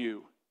upon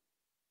you.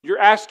 You're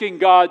asking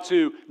God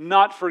to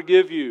not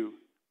forgive you.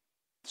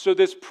 So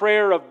this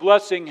prayer of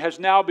blessing has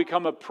now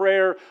become a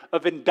prayer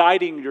of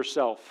indicting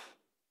yourself.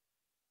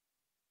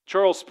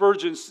 Charles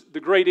Spurgeon, the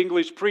great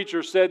English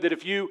preacher, said that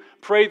if you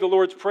pray the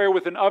Lord's Prayer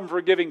with an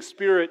unforgiving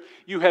spirit,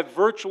 you have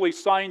virtually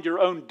signed your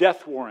own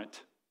death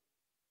warrant.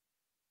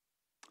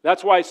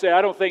 That's why I say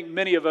I don't think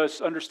many of us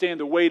understand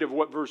the weight of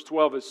what verse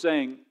 12 is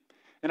saying.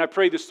 And I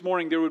pray this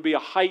morning there would be a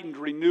heightened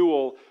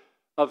renewal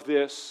of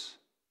this.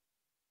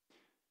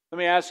 Let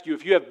me ask you,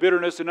 if you have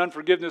bitterness and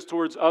unforgiveness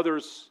towards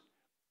others,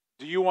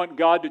 do you want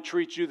God to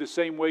treat you the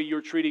same way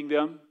you're treating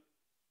them?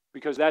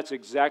 Because that's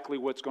exactly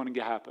what's going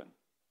to happen.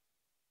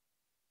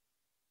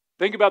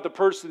 Think about the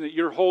person that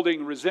you're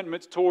holding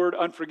resentment toward,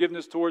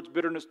 unforgiveness towards,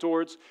 bitterness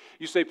towards.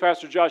 You say,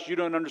 Pastor Josh, you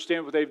don't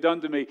understand what they've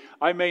done to me.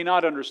 I may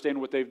not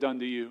understand what they've done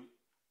to you,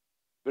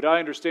 but I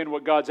understand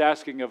what God's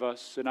asking of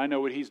us, and I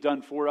know what He's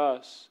done for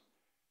us.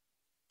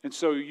 And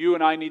so you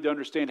and I need to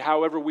understand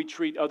however we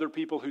treat other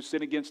people who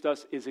sin against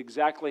us is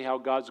exactly how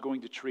God's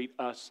going to treat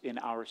us in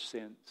our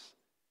sins.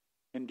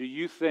 And do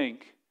you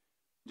think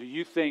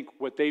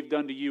what they've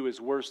done to you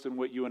is worse than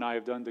what you and I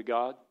have done to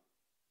God?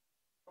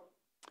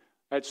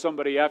 I had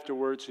somebody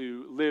afterwards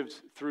who lived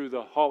through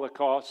the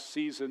Holocaust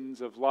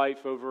seasons of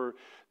life over,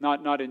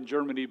 not in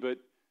Germany, but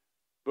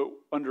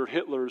under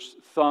Hitler's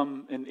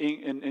thumb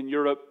in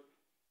Europe.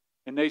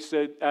 And they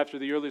said after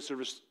the early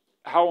service,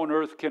 how on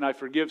earth can I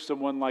forgive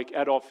someone like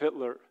Adolf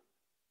Hitler?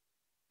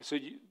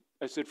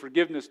 I said,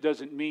 forgiveness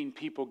doesn't mean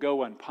people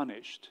go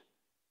unpunished.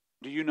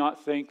 Do you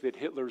not think that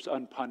Hitler's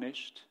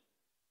unpunished?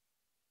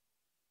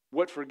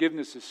 What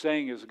forgiveness is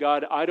saying is,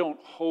 God, I don't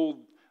hold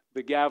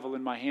the gavel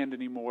in my hand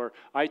anymore.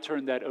 I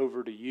turn that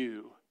over to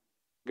you.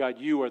 God,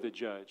 you are the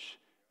judge.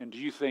 And do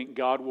you think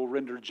God will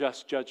render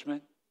just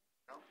judgment?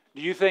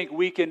 Do you think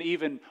we can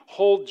even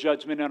hold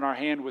judgment in our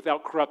hand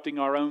without corrupting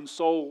our own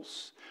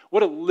souls?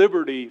 What a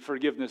liberty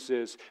forgiveness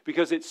is,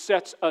 because it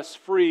sets us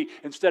free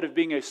instead of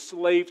being a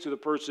slave to the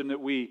person that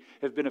we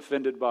have been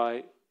offended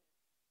by.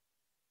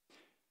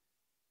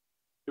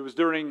 It was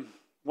during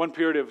one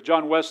period of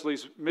John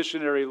Wesley's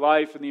missionary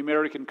life in the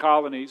American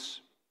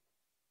colonies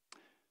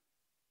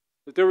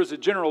that there was a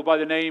general by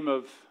the name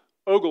of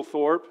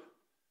Oglethorpe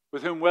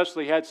with whom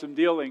Wesley had some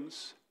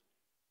dealings.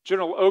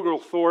 General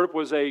Oglethorpe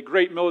was a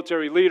great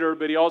military leader,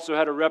 but he also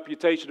had a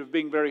reputation of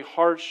being very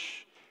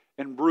harsh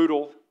and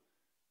brutal.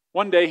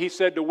 One day he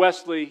said to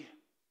Wesley,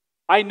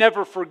 I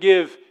never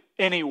forgive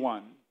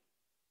anyone.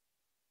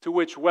 To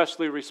which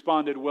Wesley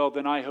responded, well,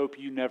 then I hope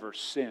you never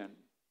sin.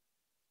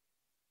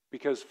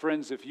 Because,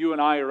 friends, if you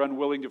and I are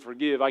unwilling to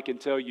forgive, I can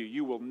tell you,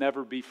 you will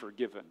never be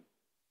forgiven.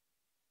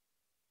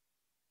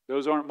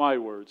 Those aren't my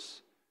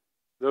words.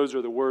 Those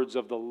are the words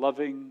of the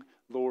loving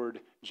Lord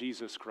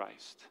Jesus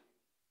Christ.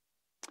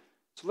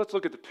 So let's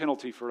look at the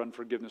penalty for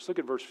unforgiveness. Look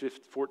at verse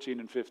 14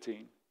 and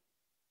 15.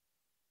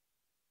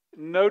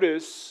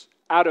 notice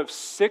out of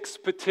 6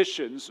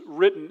 petitions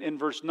written in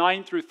verse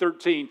 9 through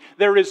 13,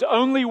 there is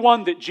only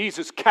one that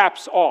Jesus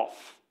caps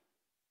off.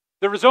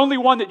 There is only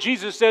one that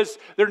Jesus says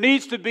there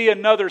needs to be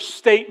another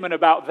statement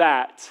about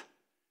that.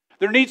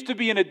 There needs to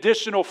be an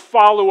additional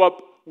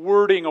follow-up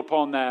wording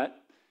upon that.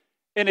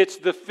 And it's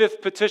the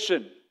 5th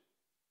petition.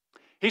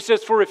 He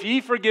says, "For if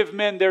ye forgive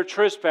men their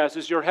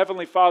trespasses, your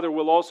heavenly Father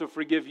will also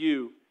forgive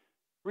you."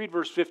 Read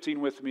verse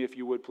 15 with me if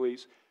you would,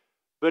 please.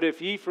 "But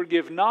if ye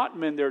forgive not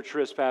men their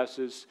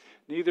trespasses,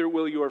 neither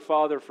will your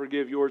Father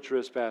forgive your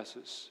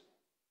trespasses."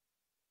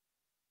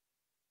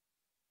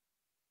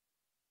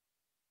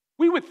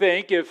 We would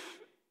think if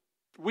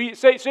we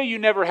say you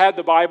never had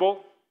the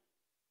Bible,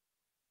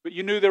 but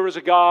you knew there was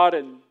a God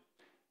and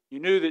you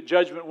knew that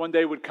judgment one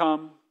day would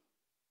come.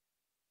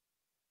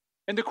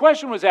 And the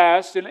question was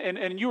asked,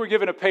 and you were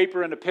given a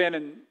paper and a pen,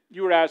 and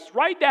you were asked,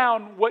 write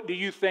down what do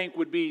you think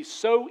would be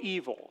so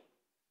evil,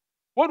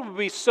 what would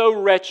be so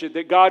wretched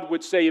that God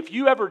would say, if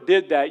you ever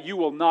did that, you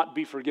will not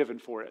be forgiven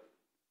for it?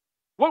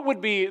 What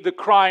would be the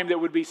crime that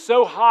would be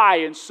so high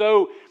and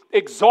so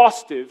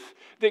exhaustive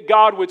that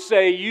God would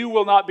say, you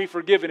will not be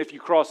forgiven if you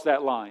cross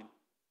that line?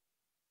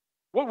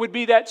 What would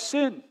be that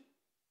sin?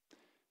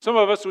 Some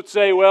of us would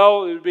say,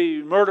 well, it would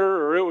be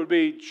murder, or it would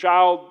be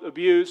child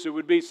abuse, it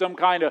would be some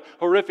kind of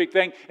horrific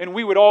thing, and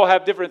we would all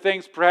have different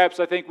things perhaps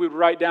I think we would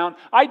write down.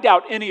 I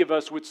doubt any of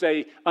us would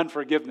say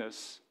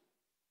unforgiveness.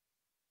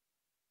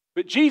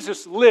 But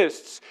Jesus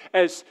lists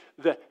as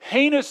the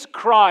heinous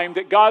crime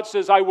that God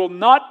says, I will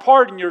not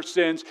pardon your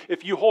sins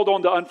if you hold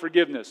on to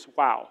unforgiveness.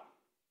 Wow.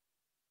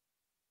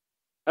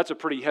 That's a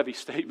pretty heavy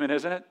statement,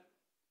 isn't it?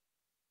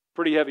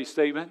 Pretty heavy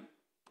statement.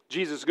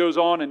 Jesus goes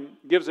on and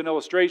gives an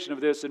illustration of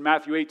this in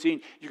Matthew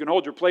 18. You can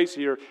hold your place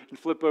here and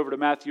flip over to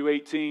Matthew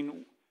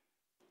 18.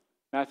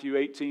 Matthew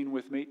 18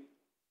 with me.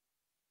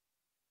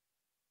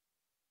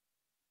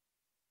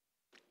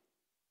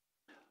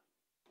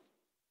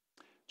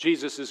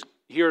 Jesus is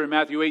here in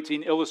Matthew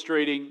 18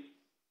 illustrating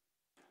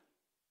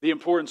the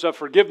importance of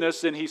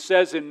forgiveness. And he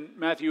says in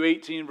Matthew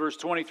 18, verse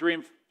 23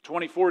 and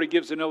 24, he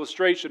gives an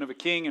illustration of a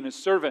king and his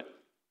servant.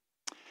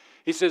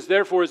 He says,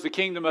 "Therefore is the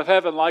kingdom of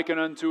heaven likened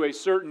unto a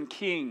certain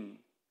king,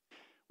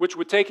 which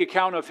would take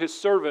account of his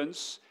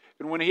servants.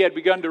 And when he had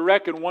begun to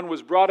reckon, one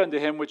was brought unto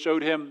him, which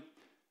owed him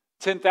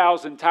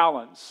 10,000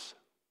 talents."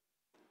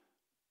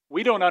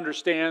 We don't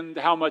understand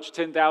how much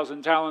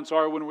 10,000 talents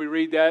are when we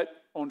read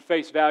that on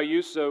face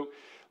value, so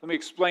let me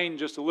explain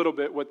just a little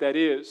bit what that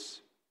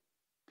is.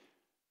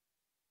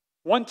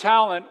 1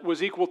 talent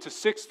was equal to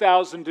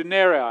 6,000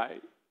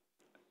 denarii.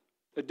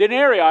 A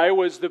denarii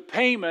was the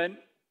payment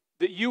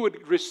that you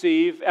would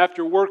receive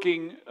after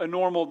working a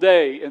normal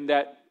day in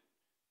that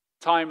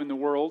time in the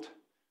world.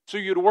 So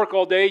you'd work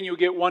all day and you would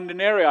get 1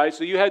 denarii.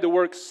 So you had to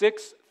work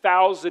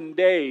 6,000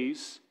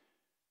 days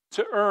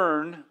to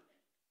earn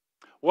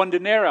 1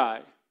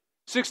 denarii.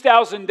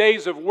 6,000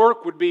 days of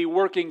work would be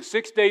working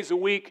 6 days a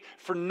week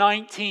for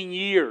 19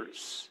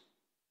 years.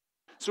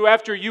 So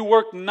after you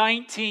worked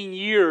 19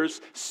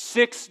 years,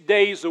 6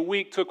 days a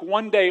week, took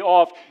 1 day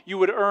off, you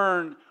would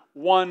earn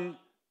 1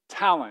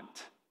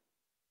 talent.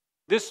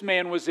 This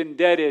man was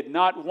indebted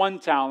not 1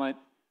 talent,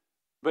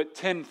 but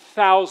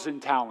 10,000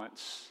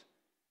 talents.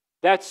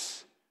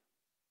 That's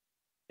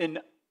an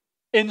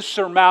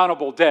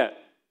insurmountable debt.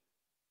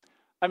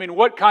 I mean,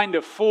 what kind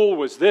of fool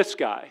was this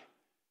guy?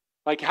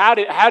 Like, how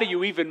do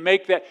you even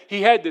make that?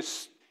 He had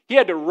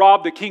to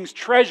rob the king's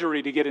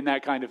treasury to get in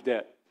that kind of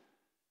debt.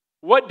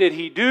 What did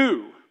he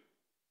do?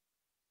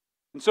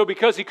 And so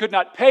because he could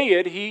not pay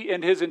it, he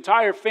and his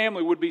entire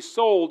family would be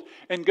sold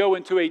and go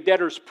into a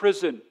debtor's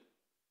prison.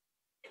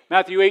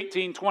 Matthew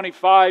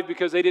 18:25,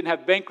 because they didn't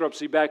have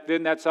bankruptcy back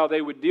then, that's how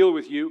they would deal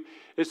with you.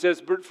 It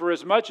says, "But for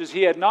as much as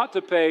he had not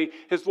to pay,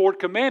 his Lord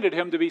commanded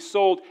him to be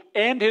sold,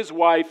 and his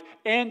wife,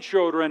 and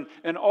children,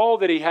 and all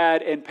that he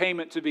had, and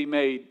payment to be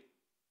made."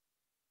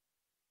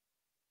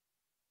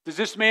 Does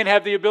this man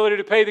have the ability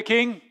to pay the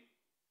king?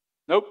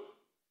 Nope.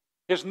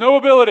 He has no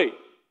ability.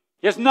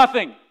 He has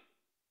nothing.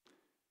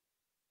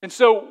 And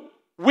so,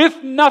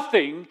 with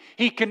nothing,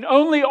 he can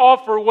only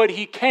offer what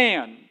he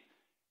can.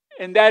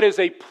 And that is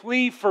a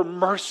plea for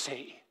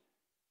mercy.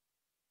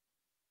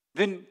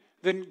 Then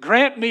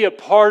grant me a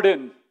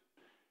pardon.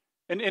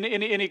 And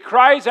he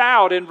cries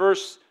out in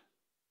verse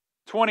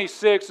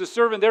 26, "The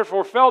servant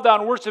therefore fell down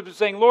and worshipped him,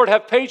 saying, Lord,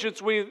 have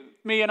patience with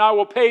me, and I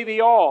will pay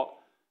thee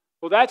all."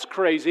 Well, that's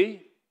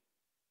crazy.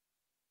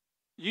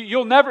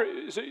 You'll never...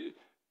 Do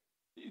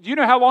you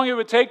know how long it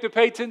would take to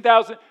pay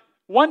 10,000?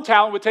 1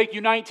 talent would take you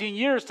 19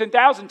 years.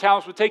 10,000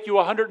 talents would take you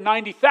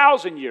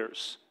 190,000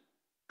 years.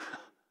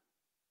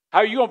 How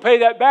are you going to pay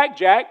that back,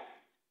 Jack?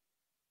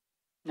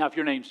 Now, if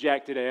your name's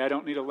Jack today, I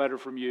don't need a letter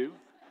from you.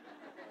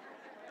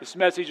 This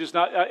message is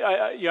not,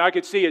 I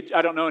could see it.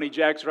 I don't know any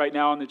Jacks right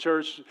now in the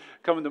church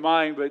coming to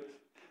mind, but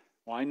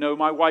I know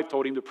my wife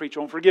told him to preach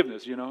on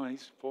forgiveness, and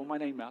he's pulling my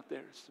name out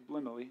there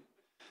subliminally.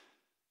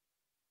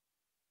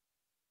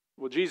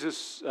 Well,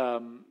 Jesus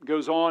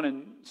goes on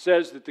and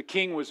says that the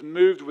king was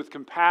moved with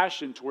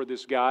compassion toward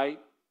this guy,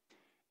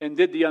 and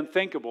did the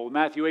unthinkable.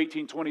 Matthew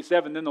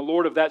 18:27, then the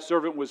Lord of that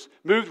servant was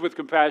moved with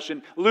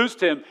compassion,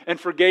 loosed him, and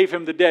forgave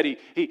him the debt.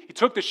 He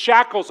took the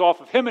shackles off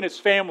of him and his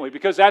family,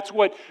 because that's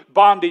what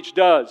bondage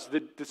does.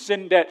 The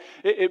sin debt,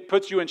 it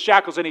puts you in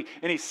shackles, and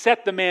he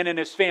set the man and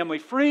his family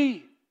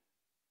free.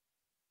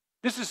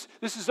 This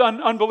is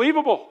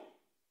unbelievable.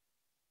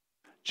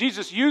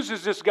 Jesus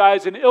uses this guy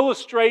as an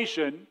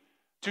illustration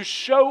to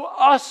show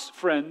us,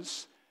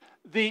 friends,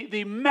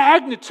 the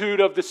magnitude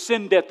of the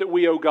sin debt that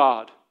we owe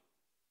God.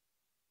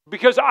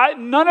 Because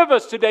none of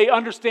us today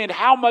understand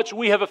how much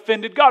we have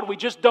offended God. We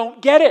just don't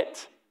get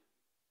it.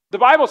 The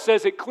Bible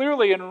says it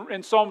clearly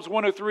in Psalms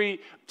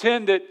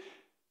 103:10 that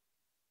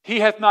He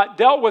hath not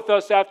dealt with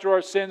us after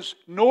our sins,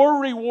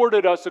 nor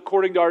rewarded us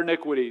according to our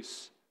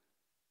iniquities.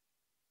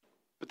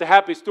 But the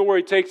happy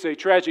story takes a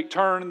tragic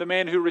turn. The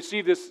man who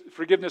received this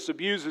forgiveness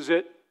abuses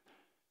it.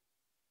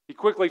 He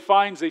quickly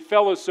finds a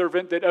fellow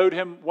servant that owed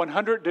him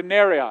 100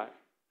 denarii.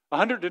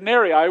 100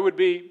 denarii would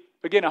be,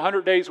 again,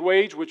 100 days'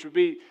 wage, which would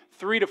be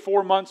 3 to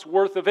 4 months'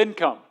 worth of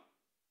income.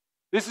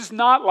 This is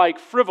not like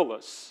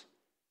frivolous.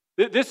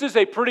 This is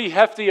a pretty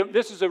hefty,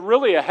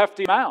 really a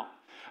hefty amount.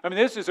 I mean,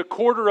 this is a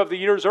quarter of the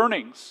year's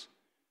earnings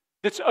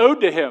that's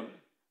owed to him.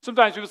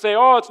 Sometimes people say,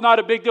 oh, it's not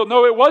a big deal.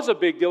 No, it was a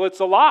big deal.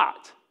 It's a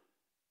lot.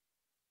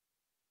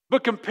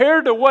 But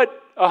compared to what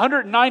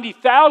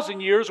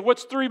 190,000 years,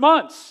 what's 3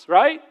 months,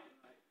 right?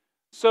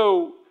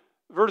 So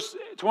verse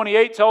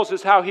 28 tells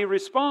us how he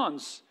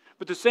responds.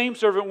 But the same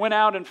servant went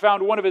out and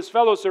found one of his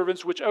fellow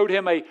servants, which owed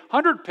him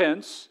 100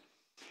 pence,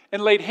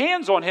 and laid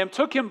hands on him,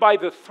 took him by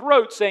the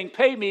throat, saying,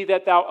 pay me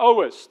that thou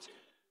owest.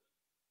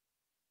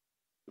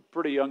 A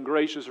pretty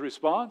ungracious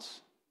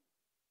response.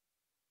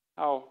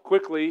 How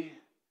quickly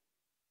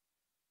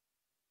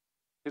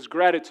his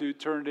gratitude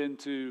turned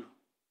into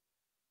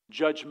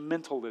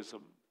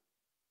judgmentalism.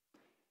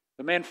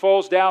 The man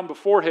falls down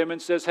before him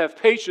and says, have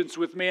patience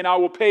with me and I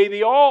will pay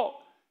thee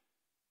all.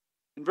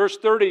 In verse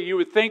 30, you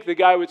would think the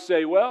guy would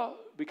say, well,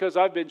 because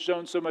I've been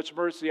shown so much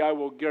mercy, I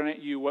will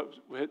grant you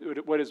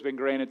what has been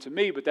granted to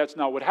me. But that's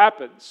not what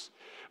happens.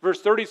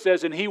 Verse 30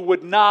 says, and he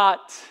would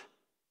not,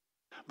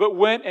 but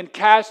went and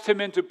cast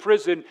him into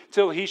prison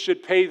till he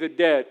should pay the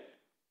debt.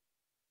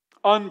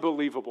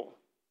 Unbelievable.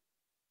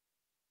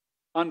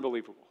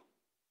 Unbelievable.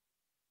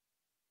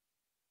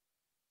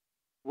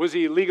 Was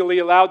he legally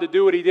allowed to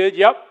do what he did?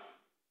 Yep.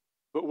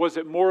 But was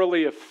it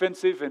morally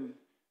offensive and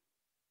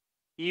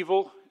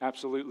evil?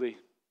 Absolutely.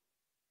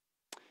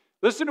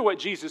 Listen to what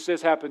Jesus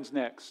says happens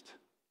next.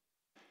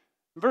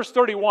 In verse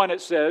 31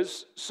 it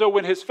says, so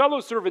when his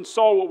fellow servants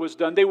saw what was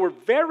done, they were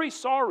very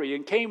sorry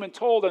and came and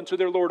told unto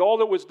their Lord all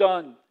that was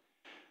done.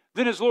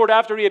 Then his Lord,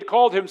 after he had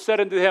called him, said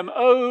unto him,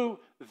 O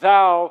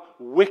thou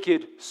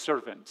wicked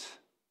servant,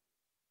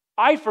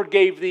 I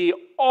forgave thee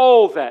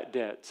all that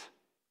debt,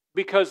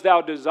 because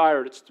thou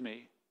desiredst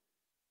me.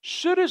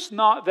 Shouldest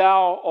not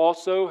thou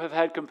also have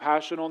had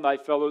compassion on thy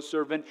fellow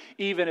servant,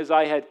 even as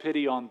I had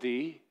pity on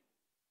thee?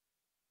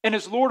 And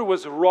his Lord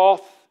was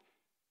wroth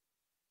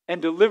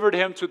and delivered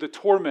him to the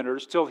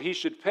tormentors till he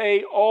should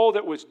pay all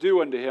that was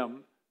due unto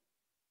him.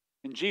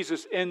 And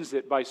Jesus ends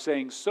it by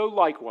saying, so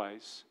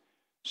likewise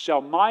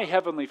shall my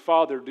heavenly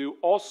Father do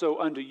also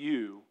unto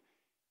you,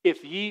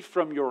 if ye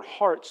from your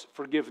hearts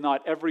forgive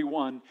not every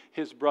one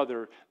his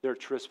brother their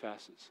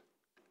trespasses.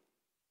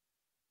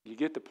 You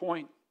get the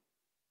point?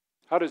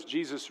 How does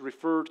Jesus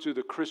refer to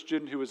the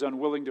Christian who is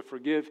unwilling to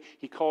forgive?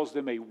 He calls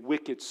them a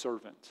wicked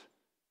servant.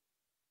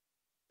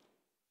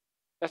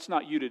 That's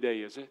not you today,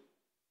 is it?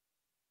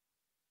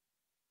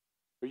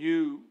 Are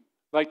you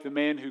like the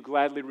man who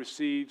gladly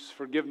receives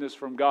forgiveness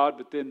from God,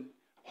 but then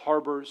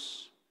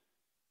harbors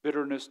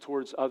bitterness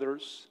towards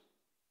others?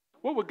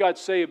 What would God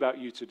say about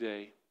you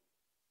today?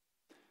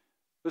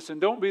 Listen,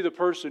 don't be the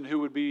person who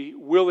would be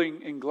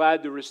willing and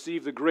glad to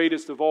receive the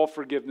greatest of all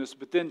forgiveness,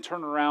 but then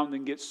turn around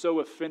and get so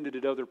offended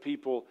at other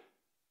people.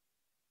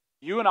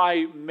 You and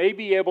I may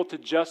be able to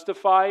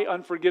justify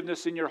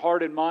unforgiveness in your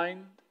heart and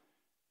mind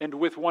and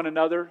with one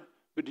another,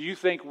 but do you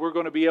think we're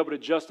going to be able to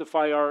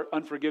justify our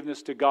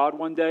unforgiveness to God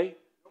one day?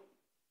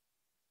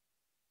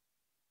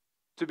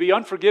 To be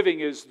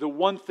unforgiving is the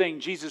one thing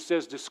Jesus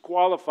says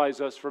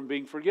disqualifies us from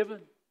being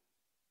forgiven.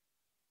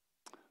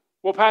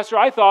 Well, Pastor,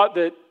 I thought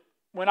that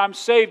when I'm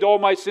saved, all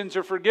my sins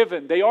are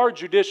forgiven. They are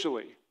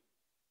judicially.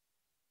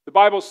 The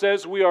Bible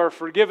says we are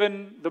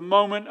forgiven the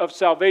moment of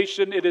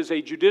salvation. It is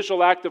a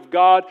judicial act of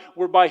God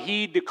whereby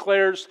He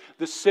declares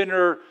the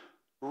sinner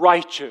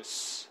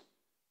righteous.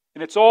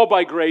 And it's all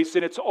by grace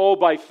and it's all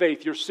by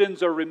faith. Your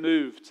sins are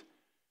removed.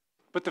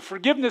 But the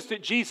forgiveness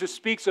that Jesus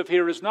speaks of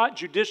here is not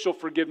judicial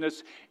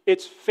forgiveness.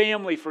 It's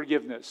family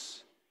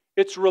forgiveness.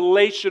 It's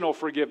relational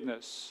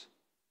forgiveness.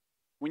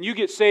 When you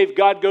get saved,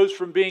 God goes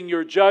from being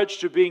your judge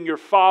to being your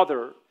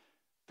father.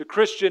 The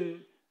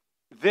Christian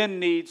then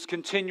needs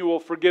continual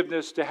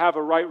forgiveness to have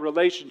a right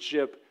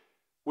relationship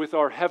with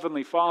our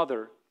Heavenly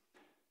Father.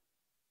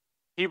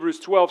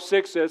 Hebrews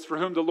 12:6 says, for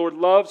whom the Lord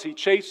loves, He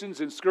chastens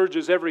and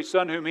scourges every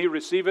son whom He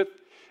receiveth.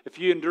 If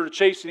ye endure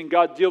chastening,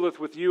 God dealeth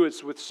with you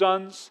as with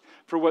sons.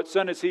 For what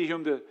son is he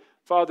whom the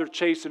Father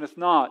chasteneth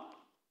not?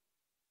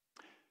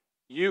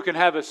 You can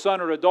have a son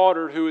or a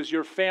daughter who is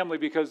your family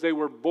because they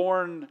were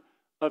born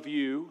of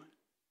you,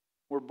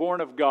 were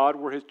born of God,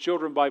 were His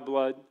children by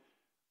blood.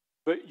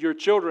 But your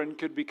children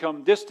could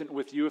become distant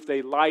with you if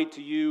they lied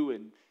to you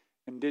and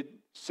did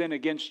sin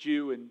against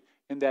you,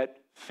 and that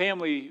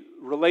family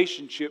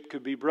relationship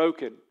could be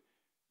broken.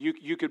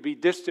 You could be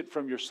distant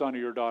from your son or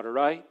your daughter,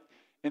 right?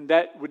 And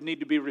that would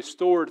need to be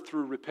restored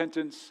through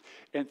repentance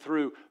and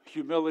through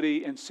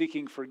humility and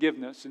seeking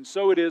forgiveness. And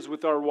so it is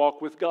with our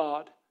walk with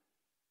God.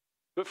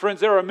 But friends,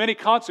 there are many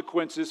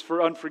consequences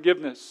for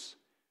unforgiveness.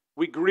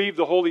 We grieve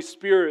the Holy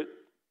Spirit.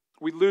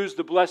 We lose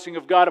the blessing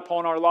of God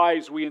upon our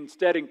lives. We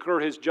instead incur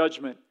His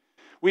judgment.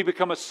 We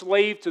become a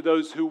slave to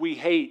those who we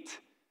hate.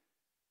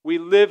 We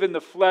live in the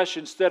flesh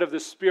instead of the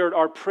Spirit.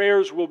 Our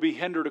prayers will be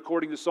hindered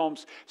according to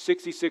Psalms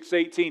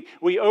 66:18.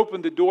 We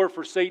open the door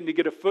for Satan to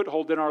get a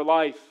foothold in our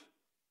life.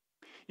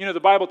 You know, the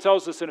Bible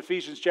tells us in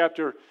Ephesians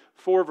chapter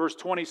 4, verse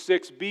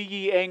 26, "Be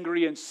ye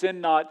angry and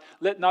sin not.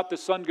 Let not the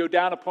sun go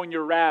down upon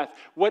your wrath."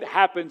 What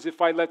happens if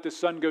I let the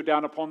sun go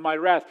down upon my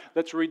wrath?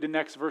 Let's read the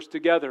next verse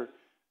together.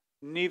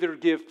 "Neither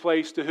give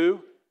place to"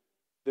 who?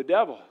 The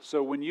devil.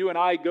 So when you and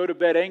I go to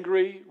bed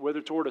angry,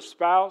 whether toward a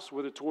spouse,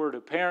 whether toward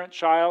a parent,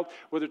 child,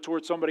 whether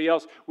toward somebody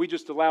else, we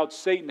just allowed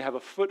Satan to have a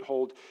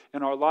foothold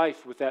in our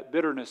life with that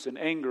bitterness and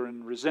anger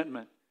and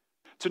resentment.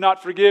 To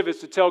not forgive is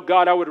to tell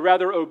God, I would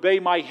rather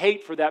obey my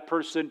hate for that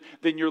person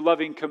than your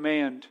loving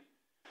command.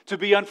 To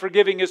be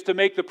unforgiving is to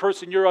make the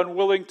person you're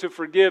unwilling to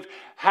forgive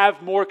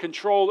have more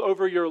control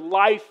over your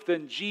life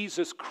than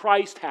Jesus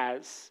Christ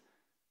has.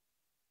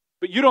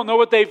 But you don't know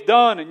what they've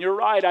done, and you're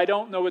right, I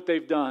don't know what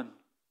they've done.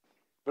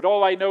 But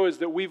all I know is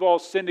that we've all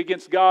sinned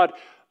against God,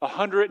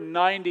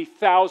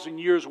 190,000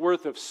 years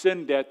worth of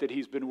sin debt that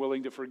He's been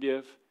willing to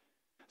forgive.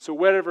 So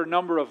whatever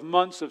number of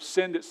months of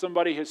sin that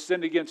somebody has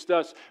sinned against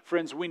us,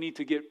 friends, we need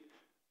to get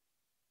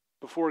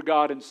before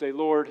God and say,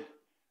 Lord,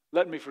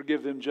 let me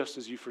forgive them just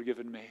as you've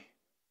forgiven me.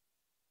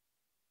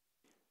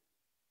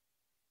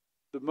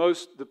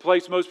 The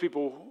place most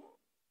people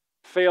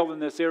fail in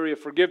this area of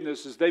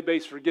forgiveness is they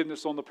base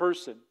forgiveness on the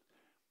person.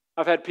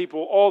 I've had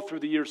people all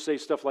through the years say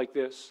stuff like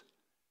this.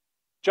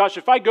 Josh,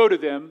 if I go to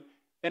them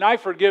and I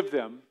forgive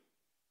them,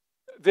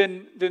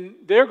 then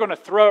they're going to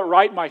throw it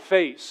right in my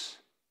face.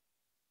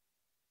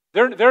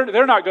 They're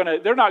not going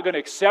to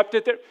accept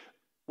it.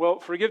 Well,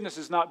 forgiveness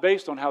is not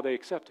based on how they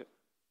accept it.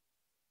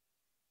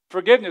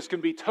 Forgiveness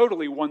can be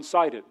totally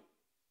one-sided.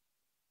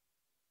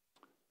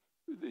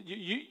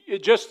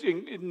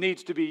 It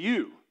needs to be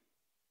you.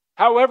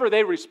 However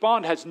they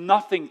respond has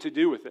nothing to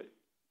do with it.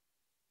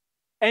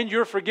 And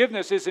your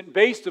forgiveness isn't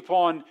based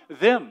upon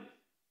them.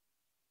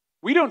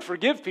 We don't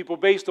forgive people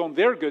based on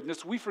their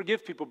goodness. We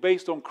forgive people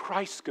based on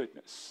Christ's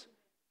goodness.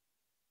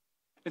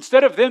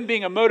 Instead of them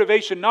being a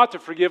motivation not to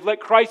forgive,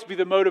 let Christ be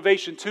the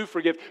motivation to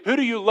forgive. Who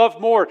do you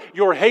love more,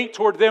 your hate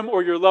toward them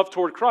or your love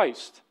toward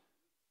Christ?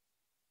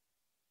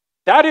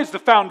 That is the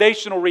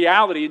foundational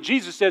reality. And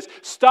Jesus says,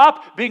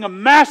 stop being a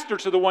master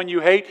to the one you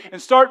hate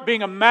and start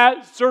being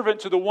a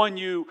servant to the one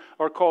you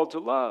are called to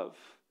love.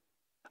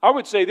 I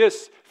would say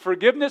this,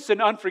 forgiveness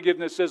and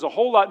unforgiveness says a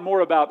whole lot more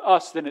about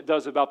us than it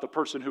does about the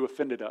person who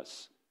offended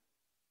us.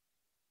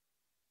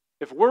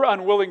 If we're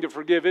unwilling to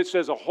forgive, it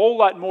says a whole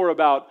lot more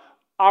about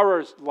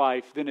our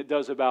life than it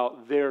does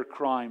about their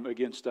crime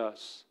against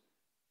us.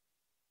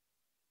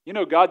 You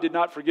know, God did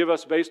not forgive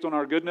us based on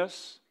our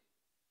goodness.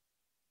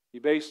 He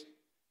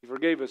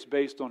forgave us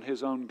based on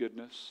His own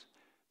goodness.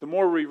 The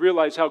more we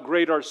realize how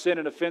great our sin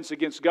and offense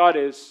against God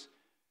is,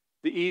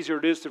 the easier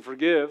it is to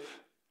forgive.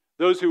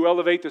 Those who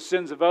elevate the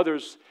sins of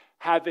others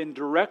have in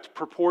direct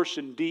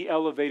proportion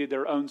de-elevated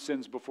their own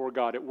sins before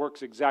God. It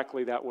works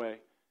exactly that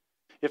way.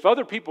 If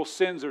other people's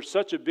sins are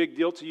such a big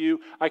deal to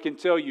you, I can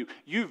tell you,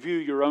 you view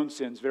your own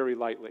sins very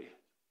lightly.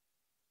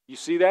 You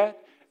see that?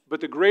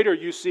 But the greater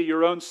you see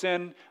your own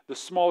sin, the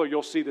smaller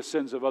you'll see the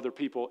sins of other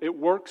people. It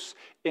works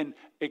in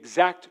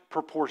exact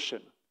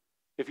proportion.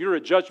 If you're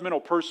a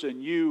judgmental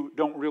person, you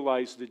don't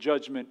realize the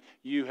judgment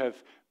you have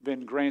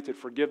been granted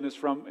forgiveness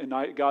from in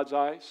God's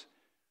eyes.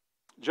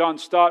 John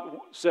Stott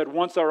said,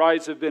 once our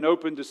eyes have been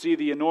opened to see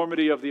the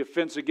enormity of the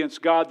offense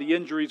against God, the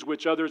injuries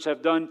which others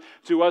have done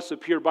to us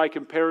appear by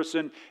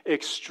comparison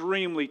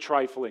extremely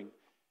trifling.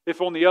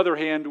 If, on the other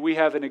hand, we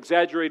have an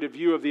exaggerated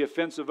view of the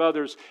offense of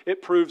others,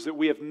 it proves that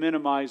we have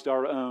minimized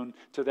our own.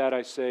 To that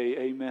I say,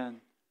 amen.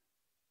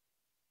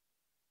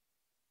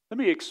 Let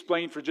me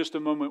explain for just a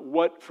moment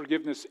what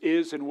forgiveness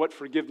is and what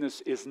forgiveness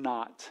is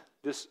not.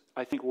 This,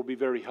 I think, will be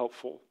very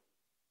helpful.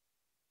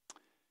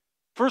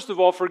 First of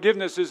all,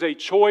 forgiveness is a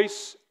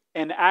choice,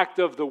 an act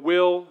of the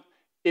will.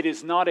 It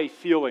is not a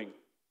feeling.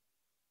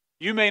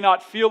 You may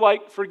not feel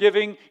like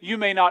forgiving. You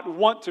may not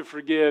want to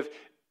forgive.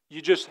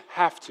 You just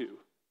have to.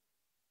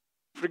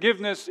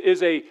 Forgiveness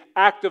is an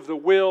act of the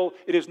will.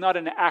 It is not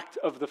an act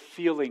of the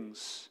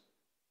feelings.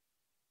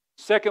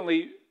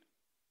 Secondly,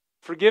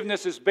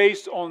 forgiveness is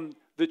based on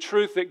the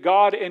truth that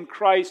God in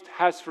Christ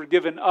has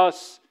forgiven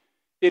us.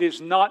 It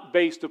is not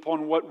based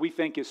upon what we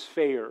think is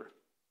fair.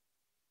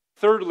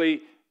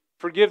 Thirdly,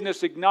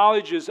 Forgiveness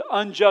acknowledges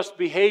unjust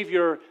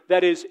behavior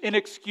that is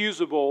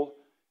inexcusable,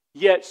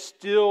 yet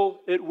still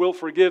it will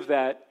forgive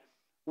that.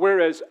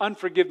 Whereas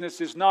unforgiveness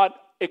is not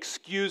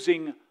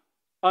excusing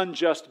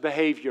unjust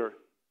behavior.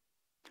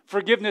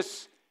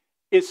 Forgiveness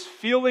is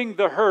feeling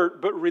the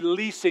hurt but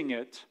releasing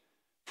it.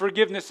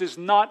 Forgiveness is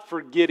not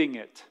forgetting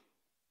it.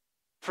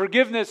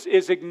 Forgiveness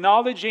is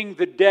acknowledging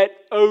the debt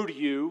owed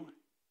you.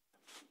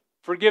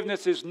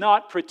 Forgiveness is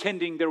not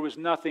pretending there was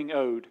nothing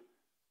owed.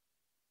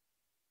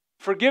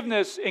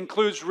 Forgiveness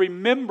includes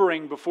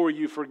remembering before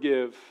you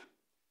forgive.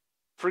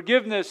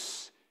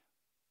 Forgiveness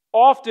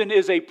often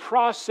is a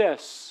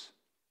process.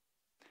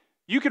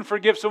 You can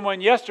forgive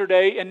someone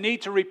yesterday and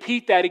need to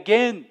repeat that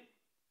again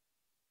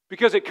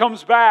because it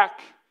comes back.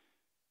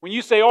 When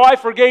you say, I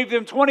forgave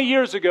them 20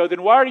 years ago,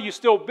 then why are you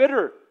still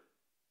bitter?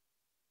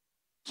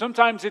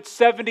 Sometimes it's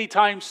 70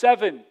 times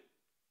 7.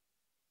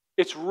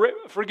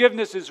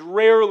 Forgiveness is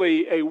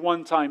rarely a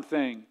one-time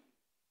thing.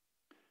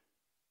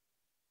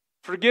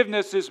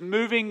 Forgiveness is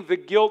moving the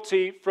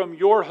guilty from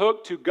your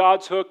hook to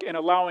God's hook and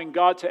allowing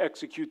God to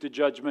execute the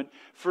judgment.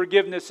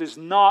 Forgiveness is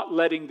not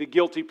letting the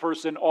guilty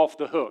person off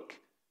the hook.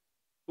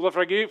 Well, if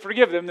I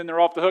forgive them, then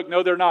they're off the hook.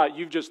 No, they're not.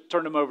 You've just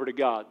turned them over to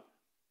God.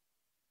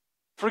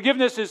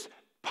 Forgiveness is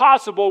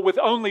possible with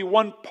only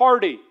one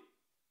party.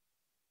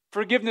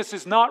 Forgiveness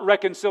is not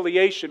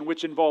reconciliation,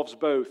 which involves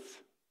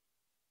both.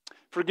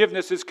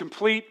 Forgiveness is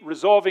complete,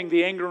 resolving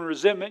the anger and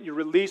resentment. You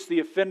release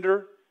the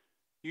offender.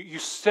 You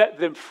set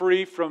them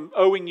free from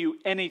owing you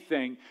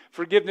anything.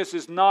 Forgiveness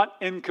is not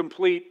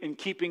incomplete in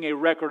keeping a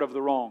record of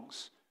the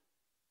wrongs.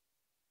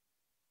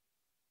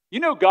 You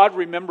know God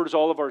remembers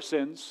all of our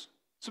sins.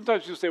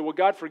 Sometimes people say, well,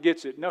 God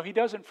forgets it. No, He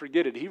doesn't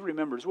forget it. He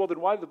remembers. Well, then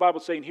why did the Bible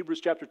say in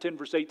Hebrews chapter 10,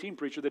 verse 18,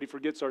 preacher, that He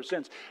forgets our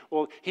sins?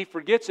 Well, He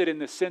forgets it in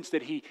the sense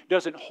that He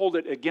doesn't hold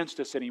it against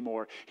us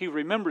anymore. He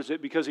remembers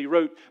it because He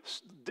wrote.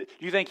 Do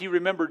you think He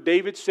remembered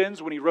David's sins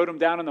when He wrote them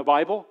down in the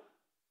Bible?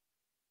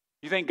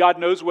 You think God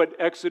knows what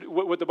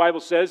the Bible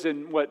says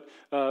in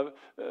 2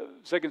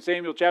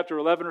 Samuel chapter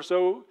 11 or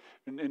so,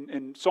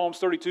 in Psalms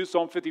 32,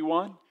 Psalm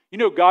 51? You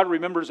know God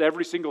remembers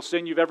every single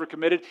sin you've ever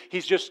committed.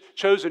 He's just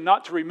chosen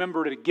not to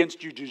remember it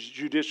against you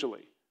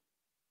judicially.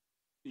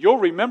 You'll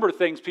remember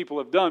things people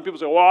have done. People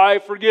say, well, I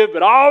forgive,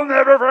 but I'll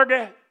never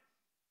forget.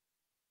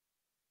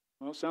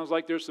 Well, it sounds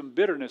like there's some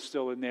bitterness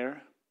still in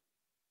there.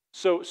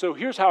 So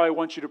here's how I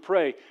want you to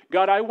pray.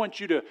 God, I want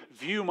you to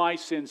view my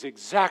sins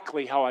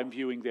exactly how I'm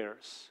viewing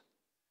theirs.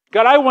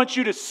 God, I want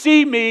you to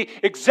see me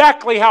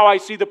exactly how I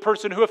see the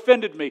person who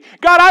offended me.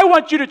 God, I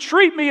want you to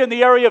treat me in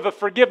the area of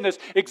forgiveness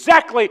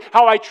exactly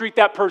how I treat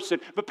that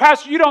person. But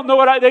Pastor, you don't know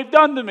what they've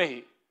done to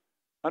me.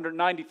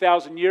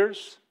 190,000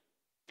 years.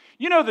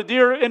 You know the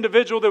dear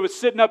individual that was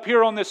sitting up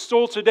here on this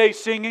stool today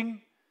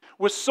singing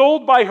was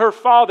sold by her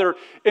father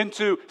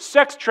into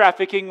sex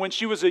trafficking when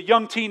she was a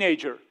young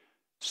teenager.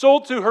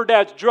 Sold to her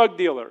dad's drug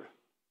dealer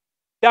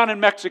down in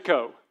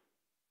Mexico.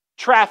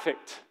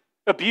 Trafficked.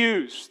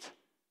 Abused.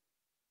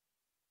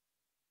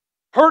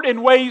 Hurt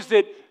in ways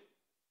that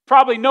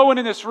probably no one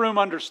in this room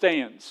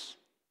understands.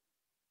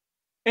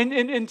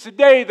 And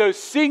today, those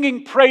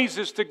singing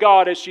praises to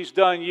God as she's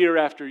done year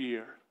after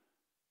year.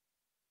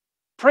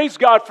 Praise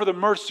God for the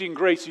mercy and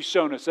grace He's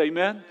shown us.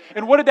 Amen?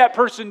 And what did that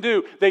person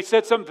do? They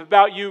said something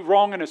about you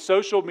wrong in a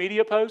social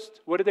media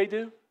post. What did they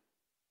do?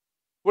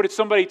 What did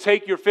somebody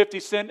take your 50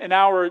 cent an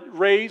hour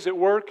raise at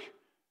work?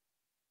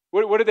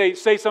 What did they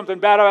say something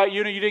bad about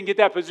you and you didn't get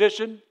that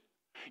position?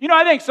 You know,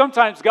 I think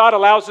sometimes God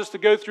allows us to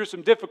go through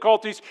some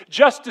difficulties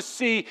just to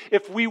see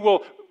if we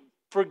will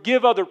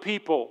forgive other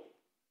people.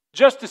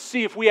 Just to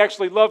see if we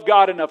actually love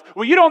God enough.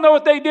 Well, you don't know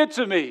what they did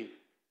to me.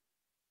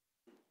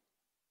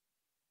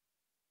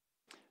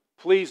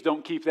 Please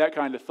don't keep that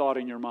kind of thought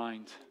in your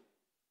mind.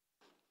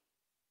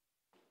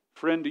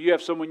 Friend, do you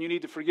have someone you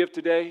need to forgive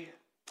today?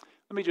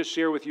 Let me just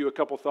share with you a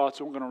couple thoughts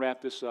and we're going to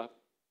wrap this up.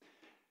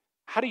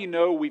 How do you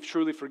know we've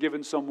truly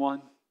forgiven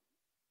someone?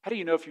 How do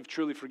you know if you've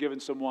truly forgiven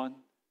someone?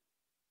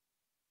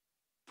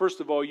 First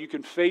of all, you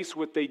can face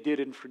what they did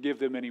and forgive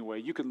them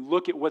anyway. You can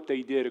look at what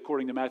they did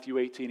according to Matthew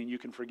 18 and you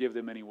can forgive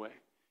them anyway.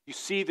 You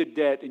see the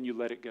debt and you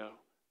let it go.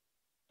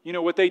 You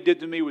know, what they did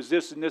to me was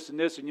this and this and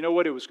this, and you know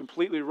what? It was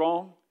completely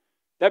wrong.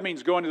 That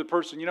means going to the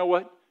person, you know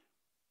what?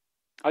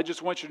 I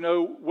just want you to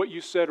know what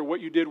you said or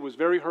what you did was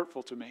very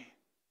hurtful to me.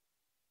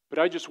 But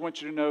I just want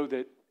you to know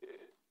that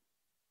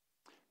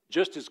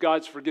just as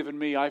God's forgiven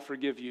me, I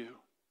forgive you.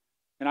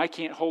 And I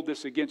can't hold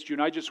this against you.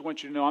 And I just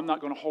want you to know I'm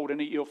not going to hold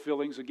any ill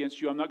feelings against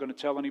you. I'm not going to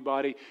tell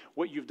anybody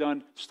what you've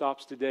done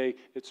stops today.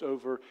 It's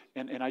over.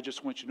 And I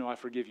just want you to know I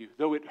forgive you.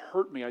 Though it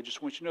hurt me, I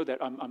just want you to know that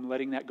I'm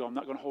letting that go. I'm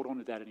not going to hold on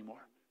to that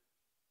anymore.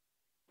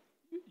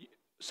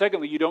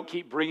 Secondly, you don't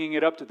keep bringing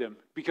it up to them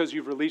because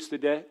you've released the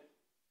debt.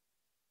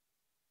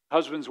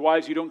 Husbands,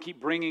 wives, you don't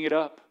keep bringing it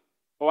up.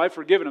 Oh, I've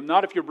forgiven them.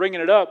 Not if you're bringing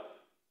it up.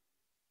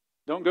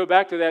 Don't go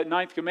back to that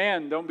 9th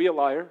command. Don't be a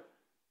liar.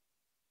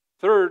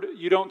 Third,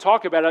 you don't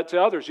talk about it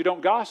to others. You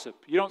don't gossip.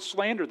 You don't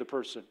slander the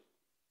person.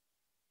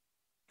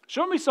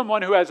 Show me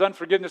someone who has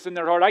unforgiveness in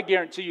their heart. I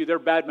guarantee you they're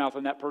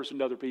bad-mouthing that person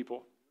to other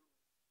people.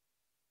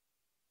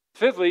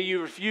 Fifthly,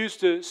 you refuse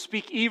to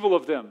speak evil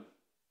of them.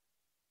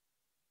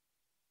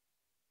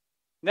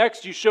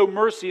 Next, you show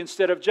mercy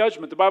instead of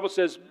judgment. The Bible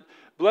says,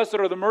 blessed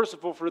are the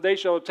merciful, for they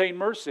shall obtain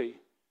mercy.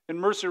 And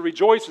mercy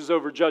rejoices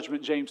over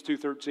judgment, James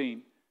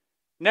 2:13.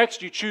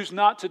 Next, you choose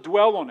not to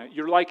dwell on it.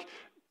 You're like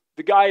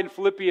the guy in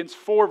Philippians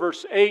 4,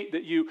 verse 8,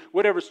 that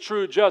whatever's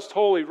true, just,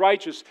 holy,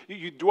 righteous,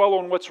 you dwell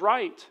on what's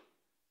right.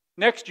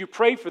 Next, you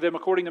pray for them.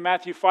 According to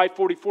Matthew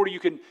 5:40, you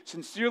can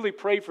sincerely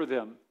pray for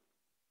them.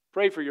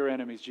 Pray for your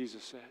enemies,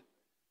 Jesus said.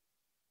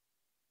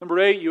 Number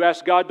 8, you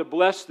ask God to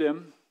bless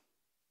them.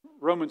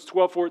 Romans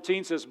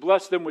 12:14 says,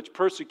 bless them which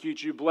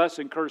persecute you, bless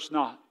and curse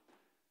not.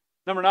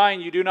 Number 9,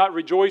 you do not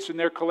rejoice in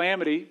their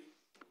calamity.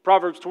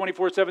 Proverbs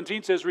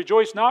 24:17 says,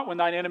 rejoice not when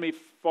thine enemy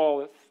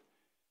falleth.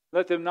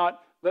 Let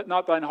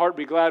not thine heart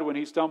be glad when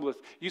he stumbleth.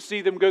 You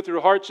see them go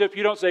through hardship,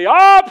 you don't say,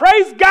 oh,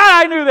 praise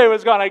God, I knew they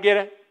was going to get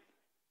it.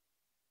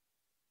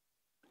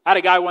 I had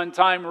a guy one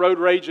time road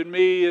raging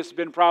me. It's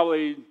been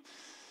probably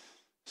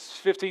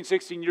 15,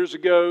 16 years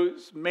ago.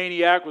 This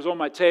maniac was on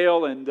my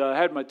tail and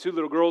had my 2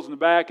 little girls in the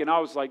back. And I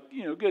was like,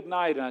 good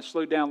night. And I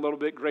slowed down a little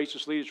bit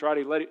graciously to try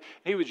to let it.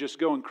 He was just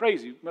going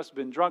crazy. He must have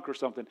been drunk or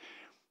something.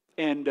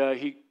 And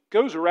he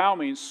goes around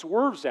me and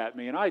swerves at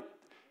me. And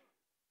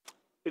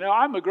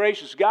I'm a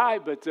gracious guy,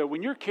 but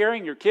when you're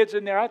carrying your kids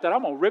in there, I thought,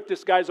 I'm going to rip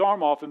this guy's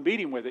arm off and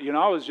beat him with it.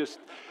 I was just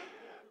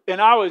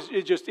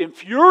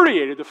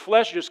infuriated. The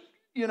flesh just,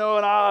 and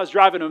I was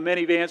driving a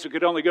minivan, so it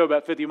could only go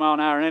about 50 miles an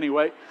hour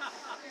anyway.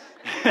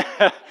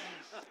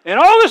 And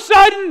all of a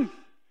sudden,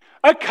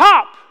 a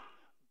cop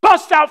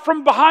busts out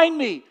from behind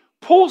me,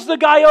 pulls the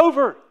guy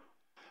over.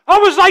 I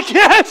was like,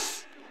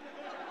 yes,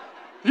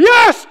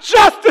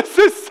 justice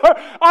is served.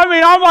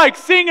 I'm like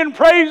singing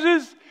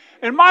praises.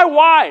 And my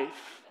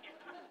wife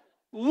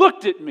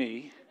looked at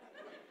me.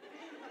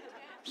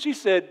 She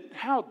said,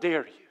 how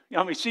dare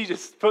you? She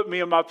just put me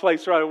in my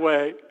place right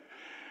away.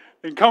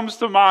 And comes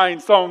to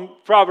mind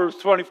Proverbs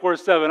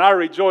 24:7. I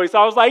rejoice.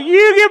 I was like,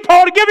 you get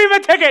pulled, give him a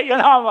ticket.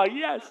 I'm like,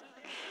 yes.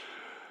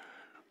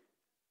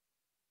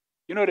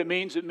 You know what it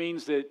means? It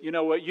means that, you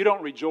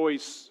don't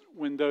rejoice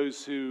when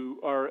those who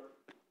are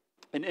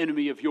an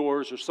enemy of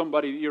yours or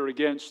somebody that you're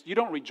against, you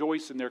don't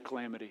rejoice in their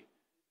calamity.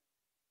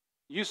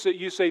 You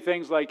say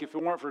things like, if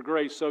it weren't for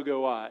grace, so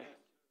go I.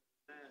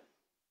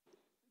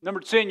 Number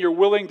 10, you're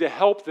willing to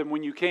help them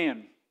when you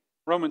can.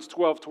 Romans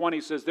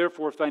 12:20 says,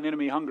 therefore, if thine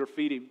enemy hunger,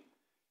 feed him.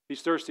 If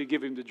he's thirsty,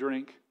 give him to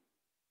drink.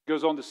 It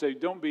goes on to say,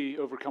 don't be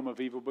overcome of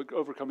evil, but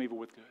overcome evil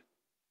with good.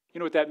 You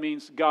know what that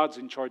means? God's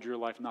in charge of your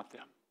life, not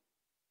them.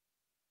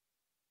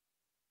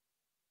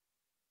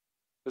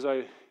 As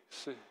I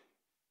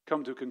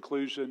come to a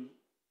conclusion,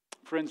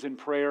 friends, in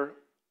prayer,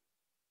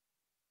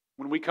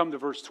 when we come to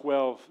verse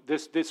 12,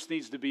 this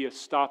needs to be a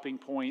stopping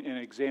point and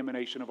an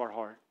examination of our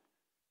heart.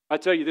 I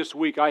tell you, this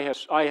week I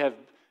have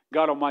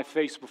got on my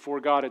face before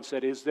God and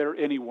said, is there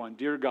anyone,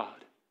 dear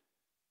God,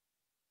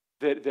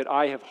 that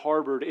I have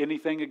harbored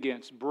anything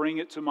against? Bring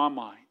it to my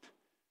mind.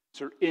 Is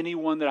there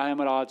anyone that I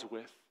am at odds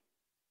with?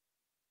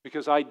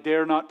 Because I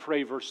dare not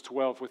pray verse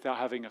 12 without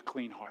having a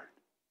clean heart.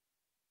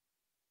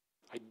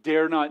 I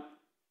dare not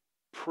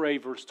pray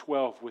verse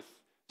 12 with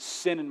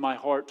sin in my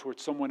heart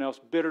towards someone else,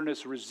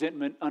 bitterness,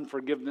 resentment,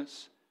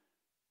 unforgiveness.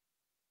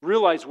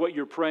 Realize what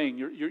you're praying.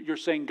 You're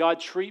saying, God,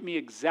 treat me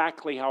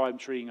exactly how I'm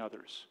treating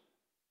others.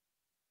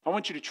 I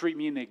want you to treat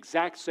me in the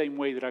exact same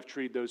way that I've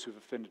treated those who've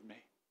offended me.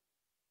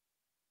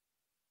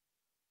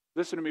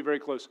 Listen to me very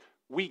close.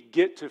 We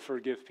get to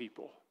forgive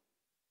people.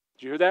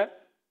 Did you hear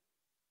that?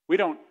 We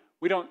don't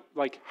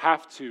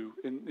have to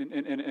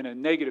in a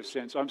negative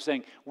sense. I'm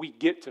saying we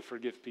get to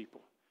forgive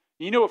people.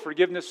 You know what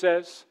forgiveness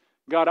says?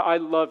 God, I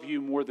love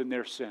you more than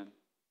their sin.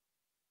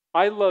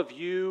 I love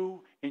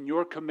you and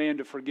your command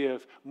to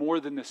forgive more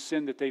than the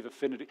sin that they've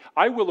offended.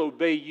 I will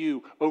obey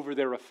you over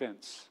their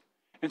offense.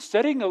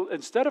 Instead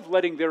of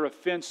letting their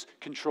offense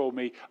control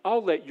me,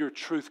 I'll let your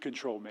truth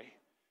control me.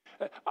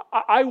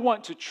 I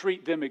want to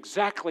treat them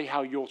exactly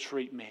how you'll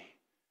treat me.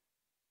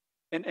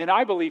 And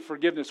I believe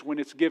forgiveness, when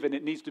it's given,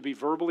 it needs to be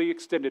verbally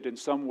extended in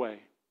some way.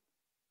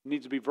 It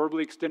needs to be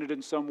verbally extended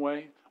in some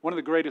way. One of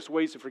the greatest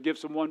ways to forgive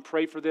someone,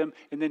 pray for them,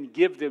 and then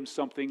give them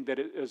something that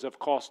is of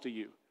cost to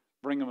you.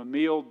 Bring them a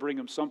meal, bring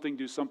them something,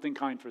 do something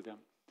kind for them.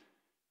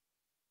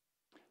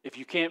 If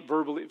you can't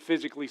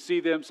physically see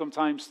them,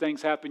 sometimes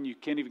things happen, you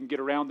can't even get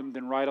around them,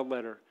 then write a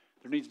letter.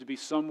 There needs to be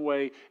some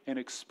way, an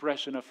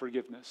expression of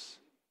forgiveness.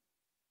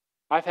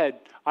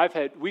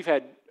 We've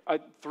had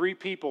 3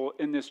 people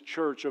in this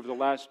church over the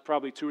last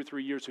probably 2 or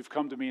 3 years who've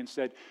come to me and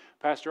said,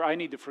 Pastor, I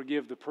need to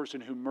forgive the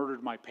person who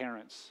murdered my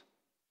parents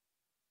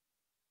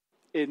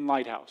in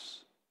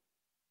Lighthouse.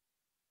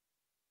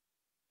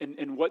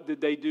 And what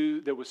did they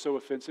do that was so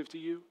offensive to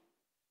you?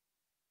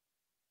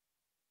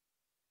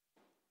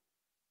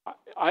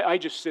 I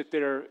just sit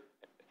there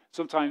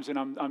sometimes and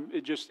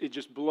it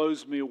just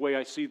blows me away.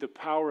 I see the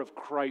power of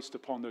Christ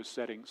upon those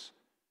settings.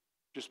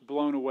 Just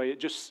blown away.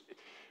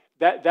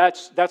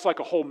 That's like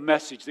a whole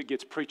message that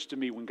gets preached to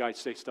me when guys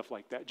say stuff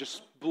like that. It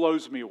just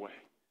blows me away.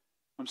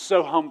 I'm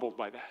so humbled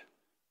by that.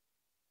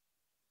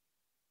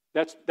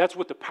 That's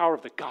what the power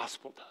of the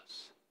gospel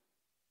does.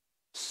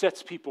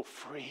 Sets people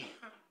free.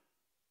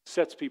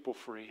 Sets people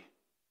free.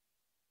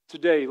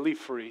 Today, leave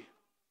free.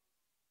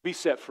 Be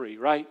set free,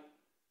 right?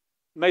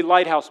 May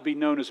Lighthouse be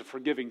known as a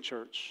forgiving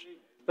church.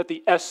 Let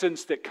the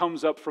essence that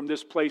comes up from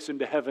this place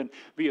into heaven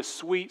be a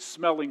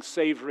sweet-smelling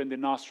savor in the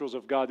nostrils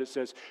of God that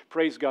says,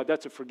 praise God,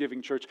 that's a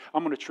forgiving church.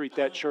 I'm going to treat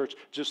that church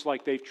just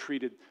like they've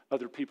treated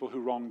other people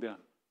who wronged them.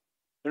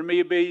 There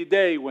may be a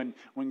day when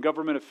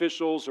government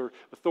officials or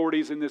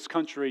authorities in this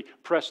country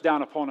press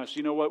down upon us.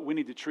 You know what? We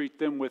need to treat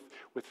them with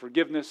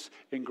forgiveness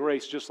and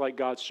grace just like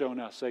God's shown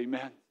us.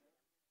 Amen.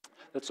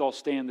 Let's all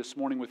stand this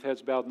morning with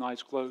heads bowed and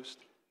eyes closed.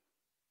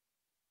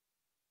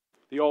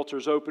 The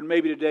altar's open.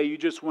 Maybe today you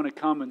just want to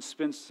come and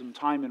spend some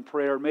time in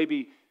prayer.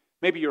 Maybe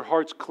your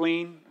heart's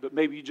clean, but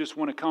maybe you just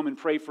want to come and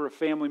pray for a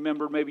family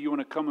member. Maybe you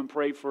want to come and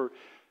pray for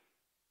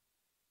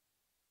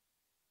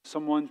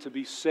someone to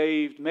be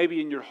saved.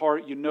 Maybe in your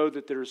heart you know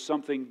that there's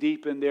something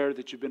deep in there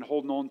that you've been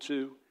holding on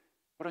to.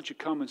 Why don't you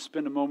come and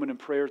spend a moment in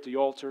prayer at the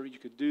altar? You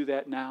could do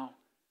that now.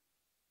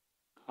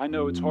 I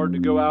know it's hard to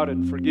go out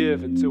and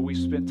forgive until we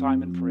spend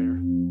time in prayer.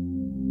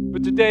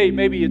 But today,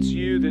 maybe it's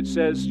you that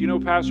says, you know,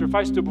 Pastor, if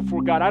I stood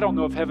before God, I don't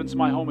know if heaven's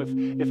my home.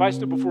 If I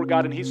stood before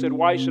God and He said,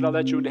 why should I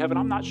let you into heaven?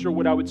 I'm not sure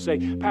what I would say.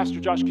 Pastor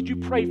Josh, could you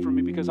pray for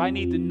me? Because I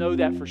need to know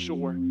that for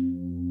sure.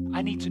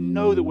 I need to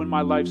know that when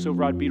my life's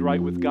over, I'd be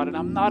right with God. And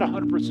I'm not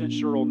 100%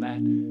 sure on that.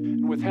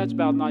 And with heads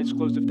bowed and eyes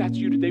closed, if that's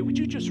you today, would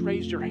you just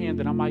raise your hand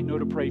that I might know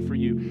to pray for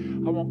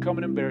you? I won't come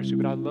and embarrass you,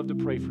 but I'd love to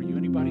pray for you.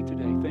 Anybody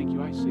today? Thank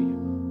you. I see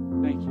you.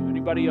 Thank you.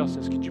 Anybody else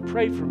says, could you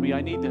pray for me?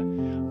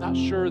 I'm not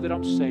sure that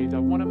I'm saved. I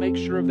want to make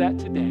sure of that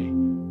today.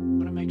 I'm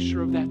going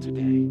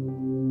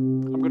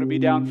to be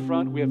down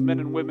front. We have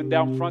men and women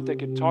down front that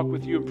can talk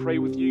with you and pray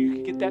with you. You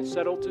can get that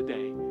settled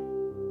today.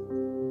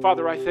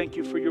 Father, I thank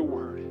you for your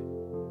word.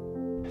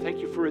 I thank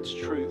you for its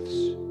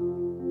truths.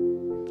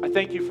 I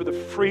thank you for the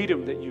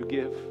freedom that you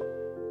give.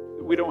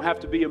 That we don't have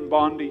to be in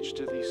bondage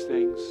to these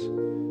things,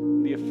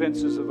 the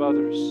offenses of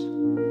others.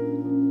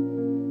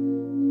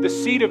 The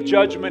seat of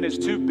judgment is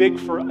too big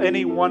for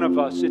any one of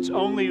us. It's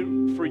only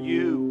for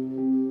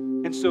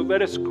you. And so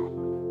let us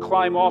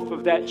climb off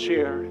of that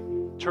chair,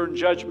 turn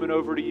judgment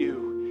over to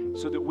you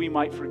so that we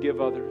might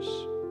forgive others.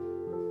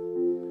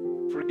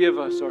 Forgive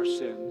us our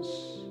sins,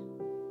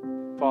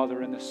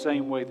 Father, in the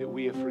same way that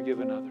we have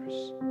forgiven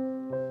others.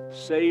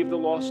 Save the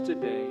lost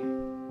today,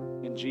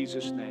 in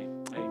Jesus' name.